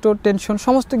 কষ্ট, টেনশন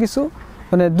সমস্ত কিছু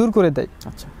মানে দূর করে দেয়।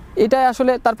 আচ্ছা। এটাই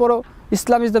আসলে, তারপরও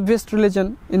ইসলাম is the best religion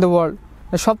in the world.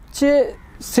 সবচেয়ে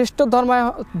শ্রেষ্ঠ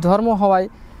ধর্ম হওয়ায়,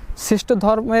 শ্রেষ্ঠ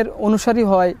ধর্মের অনুসারী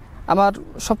হওয়ায় আমার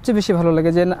সবচেয়ে বেশি ভালো লাগে,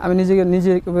 যে আমি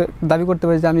নিজে দাবি করতে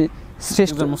পারি যে আমি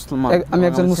শ্রেষ্ঠ মুসলমান, আমি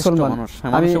একজন মুসলমান,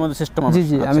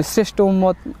 আমি শ্রেষ্ঠ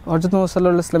উম্মত, হযরত মুহাম্মদ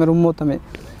সাল্লাল্লাহু আলাইহি ওয়াসাল্লামের উম্মত আমি।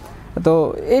 তো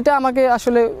এটা আমাকে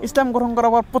আসলে ইসলাম গ্রহণ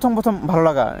করার পর প্রথম ভালো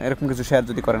লাগা, এরকম কিছু শেয়ার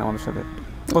যদি করেন আমাদের সাথে।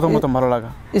 প্রথম ভালো লাগা,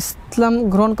 ইসলাম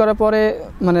গ্রহণ করার পরে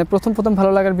মানে প্রথম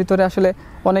ভালো লাগার ভিতরে আসলে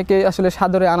অনেকে আসলে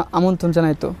সাদরে আমন্ত্রণ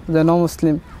জানাইতো যে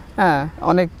মুসলিম, হ্যাঁ,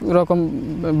 অনেক রকম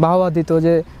বাহবা দিত,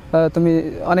 যে তুমি,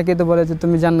 অনেকেই তো বলে যে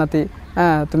তুমি জান্নাতি,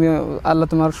 হ্যাঁ, তুমি আল্লাহ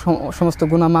তোমার সমস্ত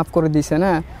গুনাহ মাফ করে দিয়েছেন,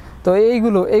 হ্যাঁ। তো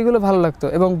এইগুলো ভালো লাগতো,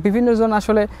 এবং বিভিন্ন জন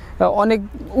আসলে অনেক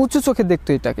উঁচু চোখে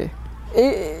দেখতো এটাকে।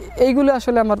 এইগুলো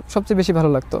আসলে আমার সবচেয়ে বেশি ভালো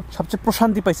লাগতো। সবচেয়ে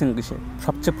প্রশান্তি পাইছেন কিসে?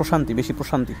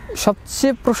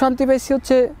 সবচেয়ে প্রশান্তি পাইছি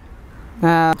হচ্ছে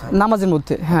নামাজের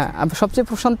মধ্যে। হ্যাঁ, সবচেয়ে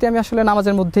প্রশান্তি আমি আসলে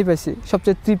নামাজের মধ্যেই পাইছি,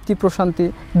 সবচেয়ে তৃপ্তি, প্রশান্তি,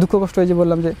 দুঃখ কষ্ট হয়ে যে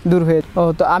বললাম যে দূর হয়ে।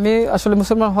 তো আমি আসলে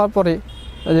মুসলমান হওয়ার পরে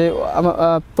যে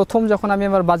প্রথম যখন আমি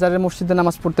আমার বাজারের মসজিদে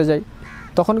নামাজ পড়তে যাই,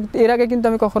 তখন এর আগে কিন্তু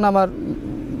আমি কখনো আমার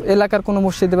এলাকার কোনো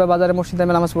মসজিদে বা বাজারের মসজিদে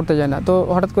আমি নামাজ পড়তে যাই না। তো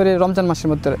হঠাৎ করে রমজান মাসের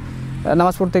মধ্যে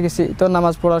নামাজ পড়তে গেছি, তো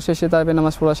নামাজ পড়া শেষে, তারপরে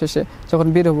নামাজ পড়া শেষে যখন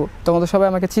বের হবো তখন তো সবাই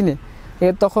আমাকে চিনে।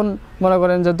 তখন মনে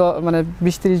করেন যে মানে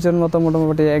 20-30 জন মতো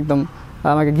মোটামুটি একদম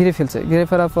আমাকে ঘিরে ফেলছে। ঘিরে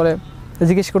ফেলার পরে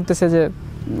জিজ্ঞেস করতেছে যে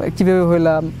কীভাবে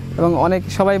হইলাম, এবং অনেক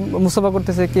সবাই মুসাফা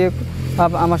করতেছে, কে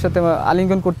আমার সাথে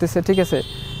আলিঙ্গন করতেছে, ঠিক আছে।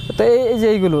 তো এই যে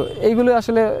এইগুলো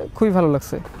আসলে খুবই ভালো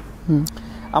লাগছে।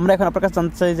 আমরা এখন আপনার কাছে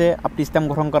জানতে চাই যে আপনি ইসলাম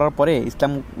গ্রহণ করার পরে,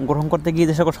 ইসলাম গ্রহণ করতে গিয়ে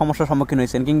যে সকল সমস্যার সম্মুখীন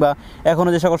হয়েছেন কিংবা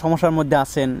এখনও যে সকল সমস্যার মধ্যে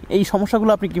আছেন, এই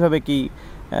সমস্যাগুলো আপনি কীভাবে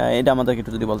এটা আমাদেরকে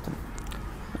একটু যদি বলতেন।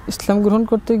 ইসলাম গ্রহণ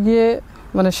করতে গিয়ে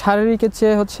মানে শারীরিকের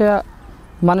চেয়ে হচ্ছে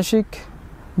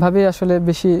মানসিকভাবে আসলে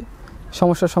বেশি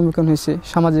সমস্যার সম্মুখীন হয়েছি,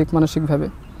 সামাজিক মানসিকভাবে।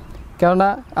 কেননা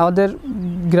আমাদের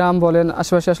গ্রাম বলেন,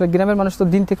 আশেপাশে আসলে গ্রামের মানুষ তো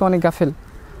দিন থেকে অনেক গাফেল,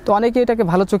 তো অনেকে এটাকে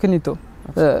ভালো চোখে নিত।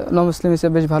 নমুসলিম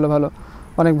হিসেবে বেশ ভালো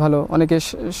অনেক ভালো, অনেকে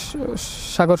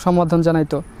সাগর সম্বোধন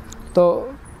জানাইতো। তো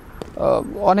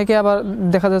অনেকে আবার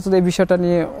দেখা যাচ্ছে এই বিষয়টা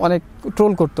নিয়ে অনেক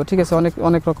ট্রোল করতো, ঠিক আছে,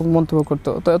 অনেক রকম মন্তব্য করতো।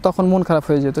 তো তখন মন খারাপ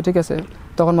হয়ে যেত, ঠিক আছে।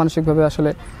 তখন মানসিকভাবে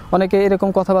আসলে অনেকে এরকম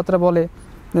কথাবার্তা বলে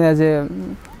যে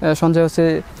সঞ্জয় হচ্ছে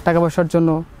টাকা পয়সার জন্য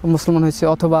মুসলমান হয়েছে,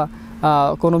 অথবা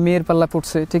কোনো মেয়ের পাল্লা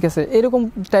পড়ছে, ঠিক আছে, এরকম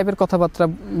টাইপের কথাবার্তা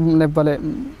মানে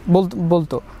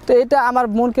বলতো। তো এটা আমার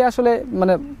মনকে আসলে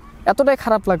মানে এতটাই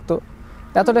খারাপ লাগতো।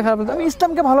 আমি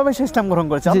ইসলামকে ভালোবেসে ইসলাম গ্রহণ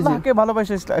করেছি, আল্লাহকে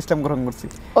ভালোবেসে ইসলাম গ্রহণ করছি,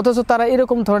 অথচ তারা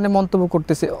এরকম ধরনের মন্তব্য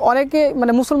করতেছে। অনেকে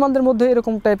মানে মুসলমানদের মধ্যে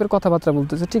এরকম টাইপের কথাবার্তা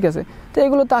বলতেছে, ঠিক আছে। তো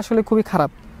এগুলো তো আসলে খুবই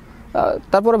খারাপ।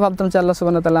 তারপরে ভাবতাম যে আল্লাহ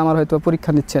সুবহানাহু ওয়া তাআলা আমার হয়তো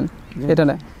পরীক্ষা নিচ্ছেন, এটা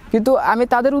না। কিন্তু আমি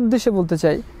তাদের উদ্দেশ্যে বলতে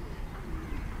চাই,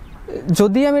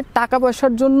 যদি আমি টাকা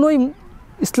পয়সার জন্যই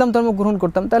ইসলাম ধর্ম গ্রহণ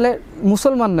করতাম তাহলে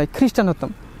মুসলমান নয়, খ্রিস্টান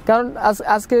হতাম। কারণ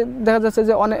আজকে দেখা যাচ্ছে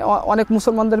যে অনেক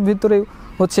মুসলমানদের ভিতরেই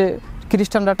হচ্ছে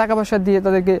খ্রিস্টানরা টাকা পয়সা দিয়ে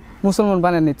তাদেরকে মুসলমান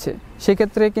বানিয়ে নিচ্ছে।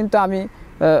 সেক্ষেত্রে কিন্তু আমি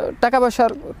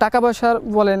টাকা পয়সার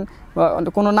বলেন,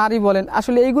 কোনো নারী বলেন,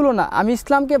 আসলে এইগুলো না। আমি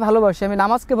ইসলামকে ভালোবাসি, আমি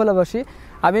নামাজকে ভালোবাসি,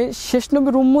 আমি শেষ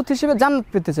নবীর উম্মত হিসেবে জান্নাত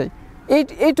পেতে চাই,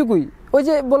 এইটুকুই। ওই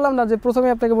যে বললাম না, যে প্রথমে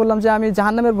আপনাকে বললাম যে আমি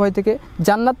জাহান্নামের ভয় থেকে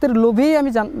জান্নাতের লোভেই আমি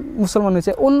মুসলমান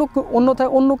হয়েছি, অন্যথায়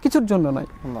অন্য কিছুর জন্য নয়।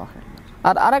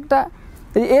 আর আরেকটা,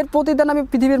 এর প্রতিদান আমি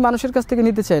পৃথিবীর মানুষের কাছ থেকে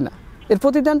নিতে চাই না। এর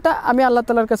প্রতিদানটা আমি আল্লাহ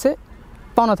তাআলার কাছে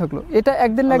পাওনা থাকলো, এটা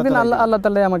একদিন না একদিন আল্লাহ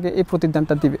তাআলা আমাকে এই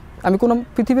প্রতিদানটা দিবে। আমি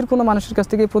পৃথিবীর কোনো মানুষের কাছ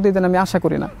থেকে এই প্রতিদান আমি আশা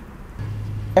করি না।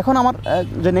 এখন আমার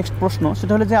যে নেক্সট প্রশ্ন,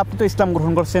 সেটা হলো যে আপনি তো ইসলাম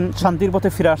গ্রহণ করছেন, শান্তির পথে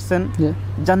ফিরে আসছেন,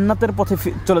 জান্নাতের পথে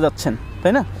চলে যাচ্ছেন,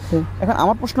 তাই না? এখন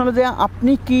আমার প্রশ্ন হলো যে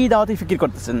আপনি কি দাওয়াতি ফিকির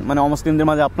করতেছেন, মানে অমুসলিমদের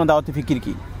মাঝে আপনার দাওয়াতি ফিকির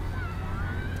কি,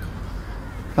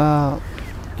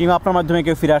 কিংবা আপনার মাধ্যমে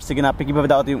কেউ ফিরে আসছে কিনা, আপনি কিভাবে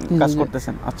দাওয়াতি কাজ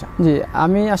করতেছেন? আচ্ছা, জি,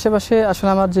 আমি আশেপাশে আসলে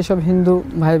আমার যেসব হিন্দু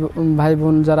ভাই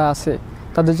বোন যারা আছে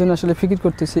তাদের জন্য আসলে ফিকির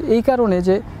করতেছি, এই কারণে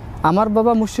যে আমার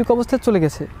বাবা মুশরিক অবস্থায় চলে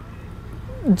গেছে,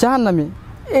 জাহান্নামী।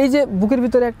 এই যে বুকের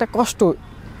ভিতরে একটা কষ্ট,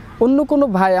 অন্য কোনো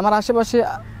ভাই আমার আশেপাশে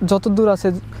যত দূর আছে,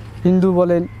 হিন্দু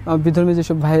বলেন, বিধর্মী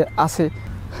যেসব ভাই আছে,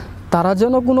 তারা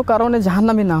যেন কোনো কারণে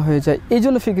জাহান্নামী না হয়ে যায়, এই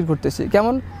জন্য ফিকির করতেছি।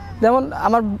 যেমন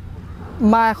আমার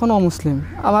মা এখনও অমুসলিম,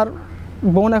 আমার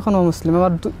বোন এখনও অমুসলিম,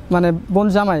 আমার মানে বোন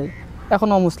জামাই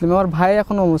এখনও অমুসলিম, আমার ভাই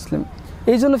এখনও অমুসলিম,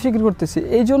 এই জন্য ফিকির করতেছি।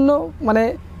 এই জন্য মানে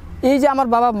এই যে আমার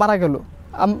বাবা মারা গেল,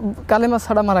 কালেমা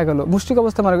ছাড়া মারা গেল, মুশরিক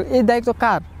অবস্থায় মারা গেল, এই দায়িত্ব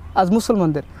কার? আজ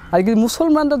মুসলমানদের। আর কি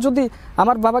মুসলমানরা যদি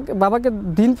আমার বাবাকে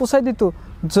দিন পোষাই দিত,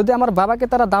 যদি আমার বাবাকে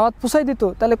তারা দাওয়াত পোষাই দিত,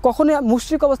 তাহলে কখনোই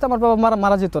মুশরিক অবস্থায় আমার বাবা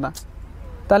মারা যেত না।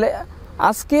 তাহলে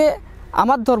আজকে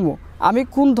আমার ধর্ম, আমি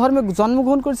কোন ধর্মে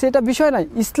জন্মগ্রহণ করেছি এটা বিষয় নাই।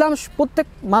 ইসলাম প্রত্যেক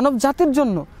মানব জাতির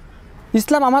জন্য।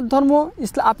 ইসলাম আমার ধর্ম,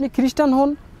 ইসলাম আপনি খ্রিস্টান হন,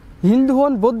 হিন্দু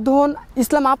হন, বৌদ্ধ হন,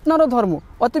 ইসলাম আপনারও ধর্ম।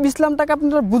 অতএব ইসলামটাকে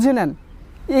আপনারা বুঝে নেন।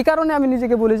 এই কারণে আমি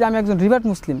নিজেকে বলি যে আমি একজন রিভার্ট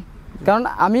মুসলিম, কারণ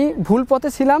আমি ভুল পথে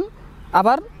ছিলাম,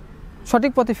 আবার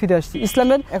সঠিক পথে ফিরে আসছি।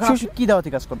 ইসলামের কি দাওয়াতি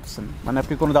কাজ করতেছেন, মানে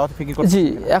আপনি কোনো দাওয়াতি ফিকির করতেছেন? জি,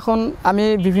 এখন আমি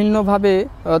বিভিন্নভাবে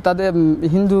তাদের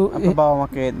হিন্দু বাবা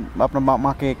মাকে, আপনার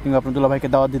মাকে কিংবা আপনার দুলাভাইকে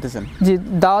দাওয়াত দিতেছেন? জি,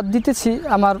 দাওয়াত দিতেছি,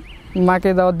 আমার মাকে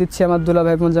দাওয়াত দিচ্ছি, আমার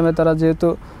দুলাভাই বোন জামাই তারা যেহেতু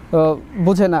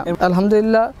বোঝে না,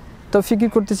 আলহামদুলিল্লাহ। তো ফিকির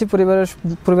করতেছি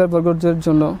পরিবারবর্গের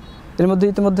জন্য। এর মধ্যে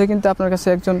ইতিমধ্যে কিন্তু আপনার কাছে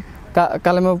একজন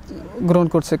কালেমা গ্রহণ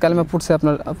করছে, কালেমা পড়ছে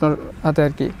আপনার হাতে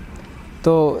আর কি।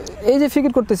 তো এই যে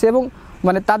ফিকির করতেছি, এবং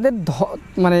মানে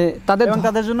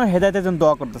তাদের জন্য হেদায়েতের জন্য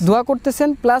দোয়া করতেছেন,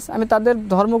 প্লাস আমি তাদের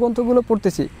ধর্মগ্রন্থগুলো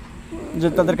পড়তেছি যে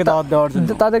তাদেরকে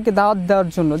দাওয়াত দেওয়ার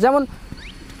জন্য।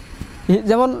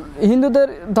 যেমন হিন্দুদের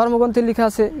ধর্মগ্রন্থে লেখা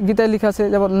আছে, গীতায় লেখা আছে,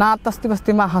 যেমন না তাস্তি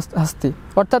বাস্তি মা হাস্তি,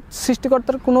 অর্থাৎ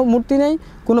সৃষ্টিকর্তার কোনো মূর্তি নেই,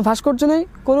 কোনো ভাস্কর্য নেই,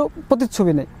 কোনো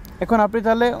প্রতিচ্ছবি নেই। এখন আপনি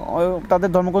তাহলে তাদের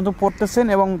ধর্মগ্রন্থ পড়তেছেন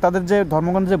এবং তাদের যে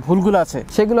ধর্মগ্রন্থে যে ভুলগুলো আছে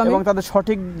সেগুলো এবং তাদের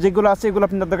সঠিক যেগুলো আছে এগুলো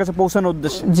আপনি তাদের কাছে পৌঁছানোর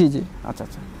উদ্দেশ্যে। জি জি, আচ্ছা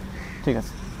আচ্ছা, ঠিক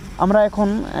আছে। আমরা এখন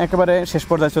একেবারে শেষ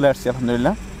পর্যায়ে চলে আসছি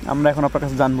আলহামদুলিল্লাহ। আমরা এখন আপনার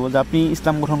কাছে জানবো যে আপনি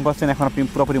ইসলাম গ্রহণ করছেন, এখন আপনি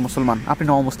পুরোপুরি মুসলমান, আপনি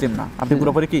মুসলিম না, আপনি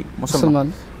পুরোপুরি কি মুসলমান।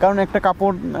 কারণ একটা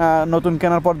কাপড় নতুন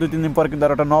কেনার পর 2-3 দিন পর কিন্তু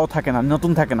আর ওটা নও থাকে না,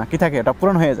 নতুন থাকে না, কি থাকে, এটা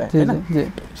পুরান হয়ে যায়, তাই না?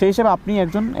 সেই হিসাবে আপনি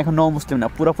একজন এখন মুসলিম না,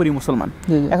 পুরোপুরি মুসলমান।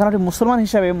 এখন আপনি মুসলমান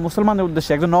হিসাবে, মুসলমানদের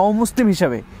উদ্দেশ্যে, একজন মুসলিম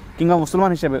হিসাবে কিংবা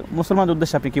মুসলমান হিসাবে মুসলমানদের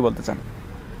উদ্দেশ্যে আপনি কি বলতে চান?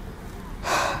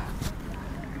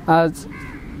 আজ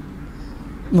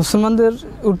মুসলমানদের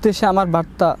উদ্দেশ্যে আমার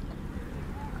বার্তা,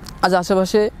 আজ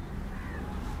আশেপাশে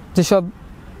যেসব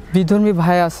বিধর্মী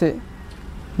ভাই আছে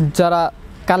যারা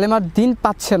কালেমার দিন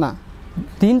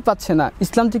পাচ্ছে না,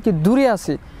 ইসলাম থেকে দূরে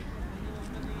আছে,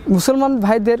 মুসলমান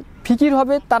ভাইদের ফিকির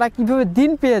হবে তারা কিভাবে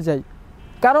দিন পেয়ে যায়।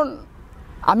 কারণ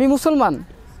আমি মুসলমান,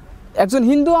 একজন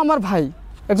হিন্দু আমার ভাই,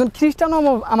 একজন খ্রিস্টানও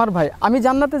আমার ভাই, আমি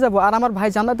জান্নাতে যাব আর আমার ভাই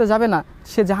জান্নাতে যাবে না,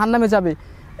 সে জাহান্নামে যাবে,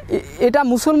 এটা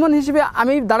মুসলমান হিসেবে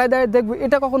আমি দাঁড়ায় দেখবো,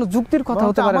 এটা কখনো যুক্তির কথা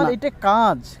হতে পারে না। এটা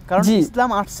কাজ, কারণ ইসলাম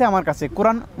আসছে আমার কাছে,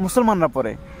 কোরআন মুসলমানরা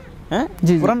পড়ে, হ্যাঁ,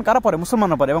 কোরআন কারা পড়ে?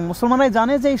 মুসলমানরা পড়ে, এবং মুসলমানরাই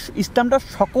জানে যে ইসলামটা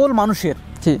সকল মানুষের,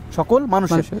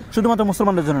 শুধুমাত্র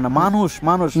মুসলমানদের জন্য না,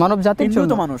 মানব জাতির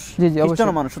জন্য, মানুষ,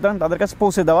 সুতরাং তাদের কাছে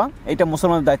পৌঁছে দেওয়া এটা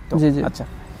মুসলমানের দায়িত্ব। আচ্ছা,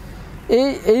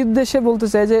 এই উদ্দেশ্যে বলতে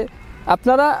চাই যে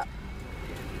আপনারা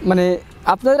মানে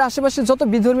আপনাদের আশেপাশে যত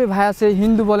বিধর্মী ভাই আছে,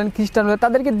 হিন্দু বলেন, খ্রিস্টান বলেন,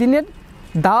 তাদেরকে দিনের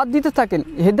দাওয়াত দিতে থাকেন,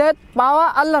 হেদায়েত পাওয়া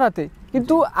আল্লাহর হাতে।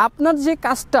 কিন্তু আপনার যে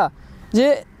কাজটা, যে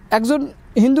একজন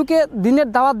হিন্দুকে দিনের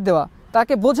দাওয়াত দেওয়া,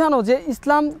 তাকে বোঝানো যে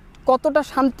ইসলাম কতটা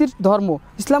শান্তির ধর্ম,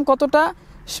 ইসলাম কতটা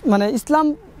মানে ইসলাম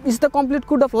is the complete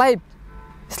code of life,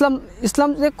 ইসলাম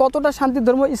যে কতটা শান্তির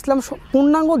ধর্ম, ইসলাম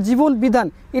পূর্ণাঙ্গ জীবন বিধান,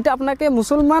 এটা আপনাকে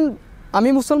আমি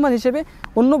মুসলমান হিসেবে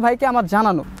অন্য ভাইকে আমার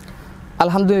জানানো।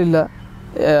 আলহামদুলিল্লাহ,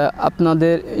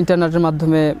 আপনাদের ইন্টারনেটের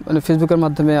মাধ্যমে, মানে ফেসবুকের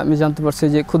মাধ্যমে আমি জানতে পারছি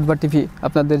যে খুতবা টিভি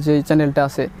আপনাদের যে চ্যানেলটা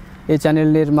আছে, এই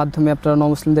চ্যানেলের মাধ্যমে আপনারা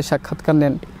মুসলিমদের সাক্ষাৎকার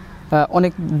নেন,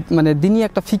 অনেক মানে দিনই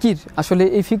একটা ফিকির, আসলে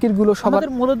এই ফিকিরগুলো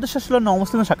সবার মূল উদ্দেশ্য আসলে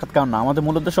মুসলিমদের সাক্ষাৎকার না, আমাদের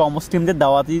মূল উদ্দেশ্য অমুসলিমদের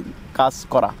দাওয়াতি কাজ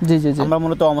করা। আমরা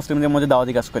মূলত অমুসলিমদের মধ্যে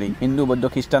দাওয়াতি কাজ করি, হিন্দু, বৌদ্ধ,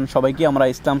 খ্রিস্টান সবাইকে আমরা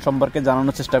ইসলাম সম্পর্কে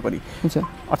জানানোর চেষ্টা করি,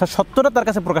 অর্থাৎ সত্যটা তার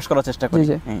কাছে প্রকাশ করার চেষ্টা করি।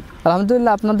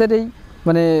 আলহামদুলিল্লাহ, আপনাদের এই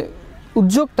মানে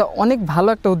উদ্যোগটা অনেক ভালো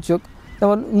একটা উদ্যোগ।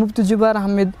 যেমন মুফতি জুবায়ের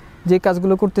আহমেদ যে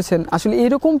কাজগুলো করতেছেন, আসলে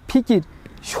এরকম ফিকির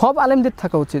সব আলেমদের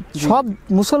থাকা উচিত, সব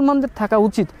মুসলমানদের থাকা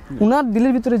উচিত। উনার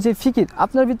দিলের ভিতরে যে ফিকির,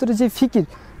 আপনার ভিতরে যে ফিকির,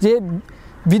 যে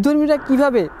বিধর্মীরা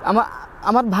কীভাবে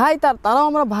আমার ভাই, তারাও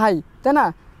আমরা ভাই, তাই না,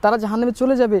 তারা জাহান্নামে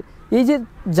চলে যাবে, এই যে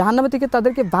জাহান্নামে থেকে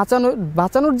তাদেরকে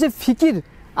বাঁচানোর যে ফিকির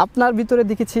আপনার ভিতরে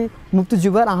দেখেছি, মুফতি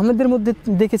জুবায়ের আহমেদের মধ্যে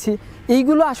দেখেছি,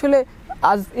 এইগুলো আসলে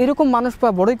আজ এরকম মানুষ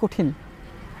পাওয়া বড়ই কঠিন।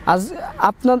 আজ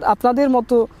আপনাদের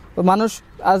মতো মানুষ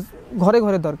আজ ঘরে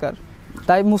ঘরে দরকার।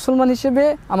 তাই মুসলমান হিসেবে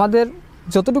আমাদের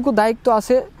যতটুকু দায়িত্ব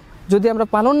আছে, যদি আমরা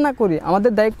পালন না করি,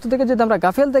 আমাদের দায়িত্ব থেকে যদি আমরা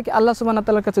গাফেল থাকি, আল্লাহ সুবহানাহু ওয়া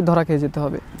তাআলার কাছে ধরা খেয়ে যেতে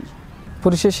হবে।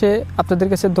 পরিশেষে আপনাদের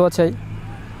কাছে দোয়া চাই,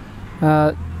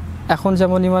 এখন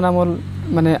যেমন ইমান আমল,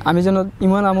 মানে আমি যেন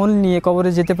ইমান আমল নিয়ে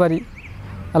কবরে যেতে পারি,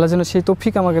 আল্লাহ যেন সেই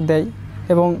তৌফিক আমাকে দেয়।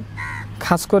 এবং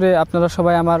খাস করে আপনারা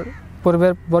সবাই আমার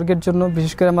পরিবার বর্গের জন্য,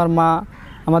 বিশেষ করে আমার মা,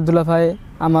 আমার দুলা ভাই,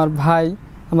 আমার ভাই,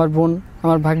 আমার বোন,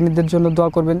 আমার ভাগ্নিদের জন্য দোয়া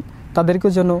করবেন,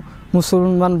 তাদেরকেও যেন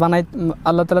মুসলমান বানাই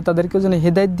আল্লাহ তাআলা, তাদেরকেও যেন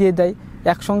হেদায়েত দিয়ে দেয়,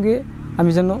 একসঙ্গে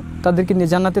আমি যেন তাদেরকে নিয়ে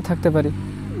জান্নাতে থাকতে পারি,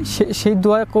 সেই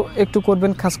দোয়া একটু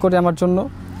করবেন খাস করে আমার জন্য,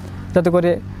 যাতে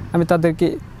করে আমি তাদেরকে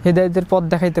হেদায়েতের পথ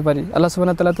দেখাইতে পারি। আল্লাহ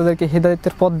সুবহানাহু ওয়া তাআলা তাদেরকে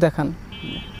হেদায়েতের পথ দেখান।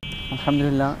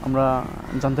 আলহামদুলিল্লাহ, আমরা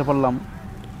জানতে পারলাম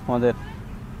আমাদের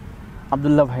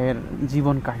আব্দুল্লাহ ভাইয়ের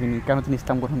জীবন কাহিনী, কেন তিনি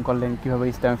ইসলাম গ্রহণ করলেন, কীভাবে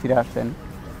ইসলামে ফিরে আসলেন,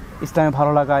 ইসলামে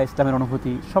ভালো লাগা, ইসলামের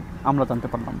অনুভূতি সব আমরা জানতে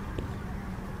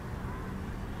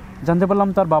পারলাম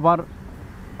তার বাবার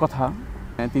কথা।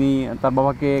 তিনি তার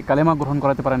বাবাকে কালেমা গ্রহণ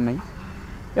করাতে পারেন নাই,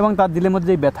 এবং তার দিলের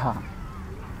মধ্যে ব্যথা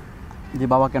যে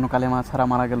বাবা কেন কালেমা ছাড়া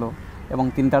মারা গেল, এবং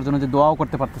তিনি তার জন্য যে দোয়াও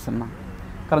করতে পারতেছেন না।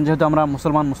 কারণ যেহেতু আমরা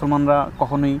মুসলমানরা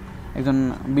কখনোই একজন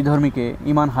বিধর্মীকে,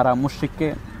 ইমান হারা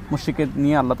মুশরিককে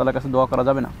নিয়ে আল্লাহ তাআলার কাছে দোয়া করা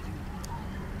যাবে না।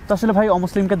 তো আসলে ভাই,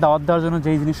 অমুসলিমকে দাওয়াত দেওয়ার জন্য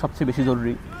যেই জিনিস সবচেয়ে বেশি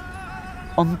জরুরি,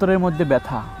 অন্তরের মধ্যে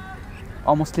ব্যথা,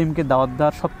 অমুসলিমকে দাওয়াত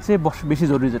দেওয়ার সবচেয়ে বেশি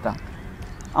জরুরি যেটা,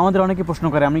 আমাদের অনেকে প্রশ্ন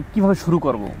করে আমি কিভাবে শুরু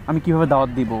করব, আমি কিভাবে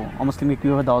দাওয়াত দিব, অমুসলিমকে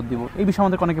কীভাবে দাওয়াত দিব, এই বিষয়ে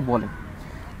আমাদেরকে অনেকে বলে।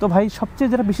 তো ভাই, সবচেয়ে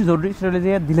যেটা বেশি জরুরি সেটা হলো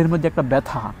যে দিলের মধ্যে একটা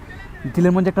ব্যথা,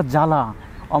 দিলের মধ্যে একটা জ্বালা,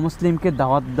 অমুসলিমকে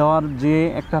দাওয়াত দেওয়ার যে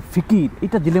একটা ফিকির,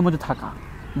 এটা দিলের মধ্যে থাকা,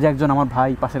 যে একজন আমার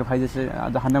ভাই, পাশের ভাই যে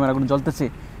জাহান্নামের আগুনে জ্বলতেছে,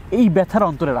 এই ব্যথার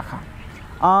অন্তরে রাখা।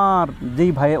 আর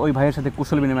যেই ওই ভাইয়ের সাথে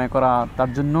কুশল বিনিময় করা,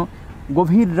 তার জন্য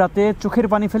গভীর রাতে চোখের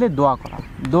পানি ফেলে দোয়া করা,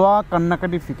 দোয়া,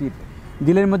 কান্নাকাটি, ফিকির,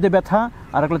 দিলের মধ্যে ব্যথা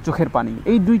আর একটা চোখের পানি,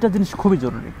 এই দুইটা জিনিস খুবই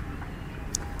জরুরি।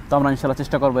 তো আমরা ইনশাআল্লাহ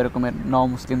চেষ্টা করবো এরকমের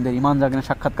মুসলিমদের ইমান জাগানোর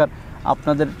সাক্ষাৎকার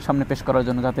আপনাদের সামনে পেশ করার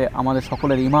জন্য, যাতে আমাদের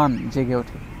সকলের ইমান জেগে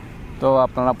ওঠে। তো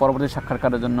আপনারা পরবর্তী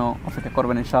সাক্ষাৎকারের জন্য অপেক্ষা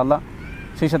করবেন ইনশাআল্লাহ।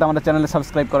 সেই সাথে আমাদের চ্যানেলে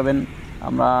সাবস্ক্রাইব করবেন।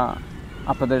 আমরা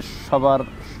আপনাদের সবার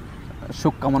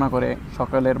সুখ কামনা করে,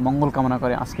 সকলের মঙ্গল কামনা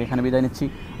করে আজকে এখানে বিদায় নিচ্ছি।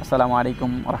 আসসালামু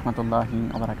আলাইকুম ওয়া রাহমাতুল্লাহি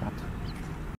ওয়া বারাকাতুহু।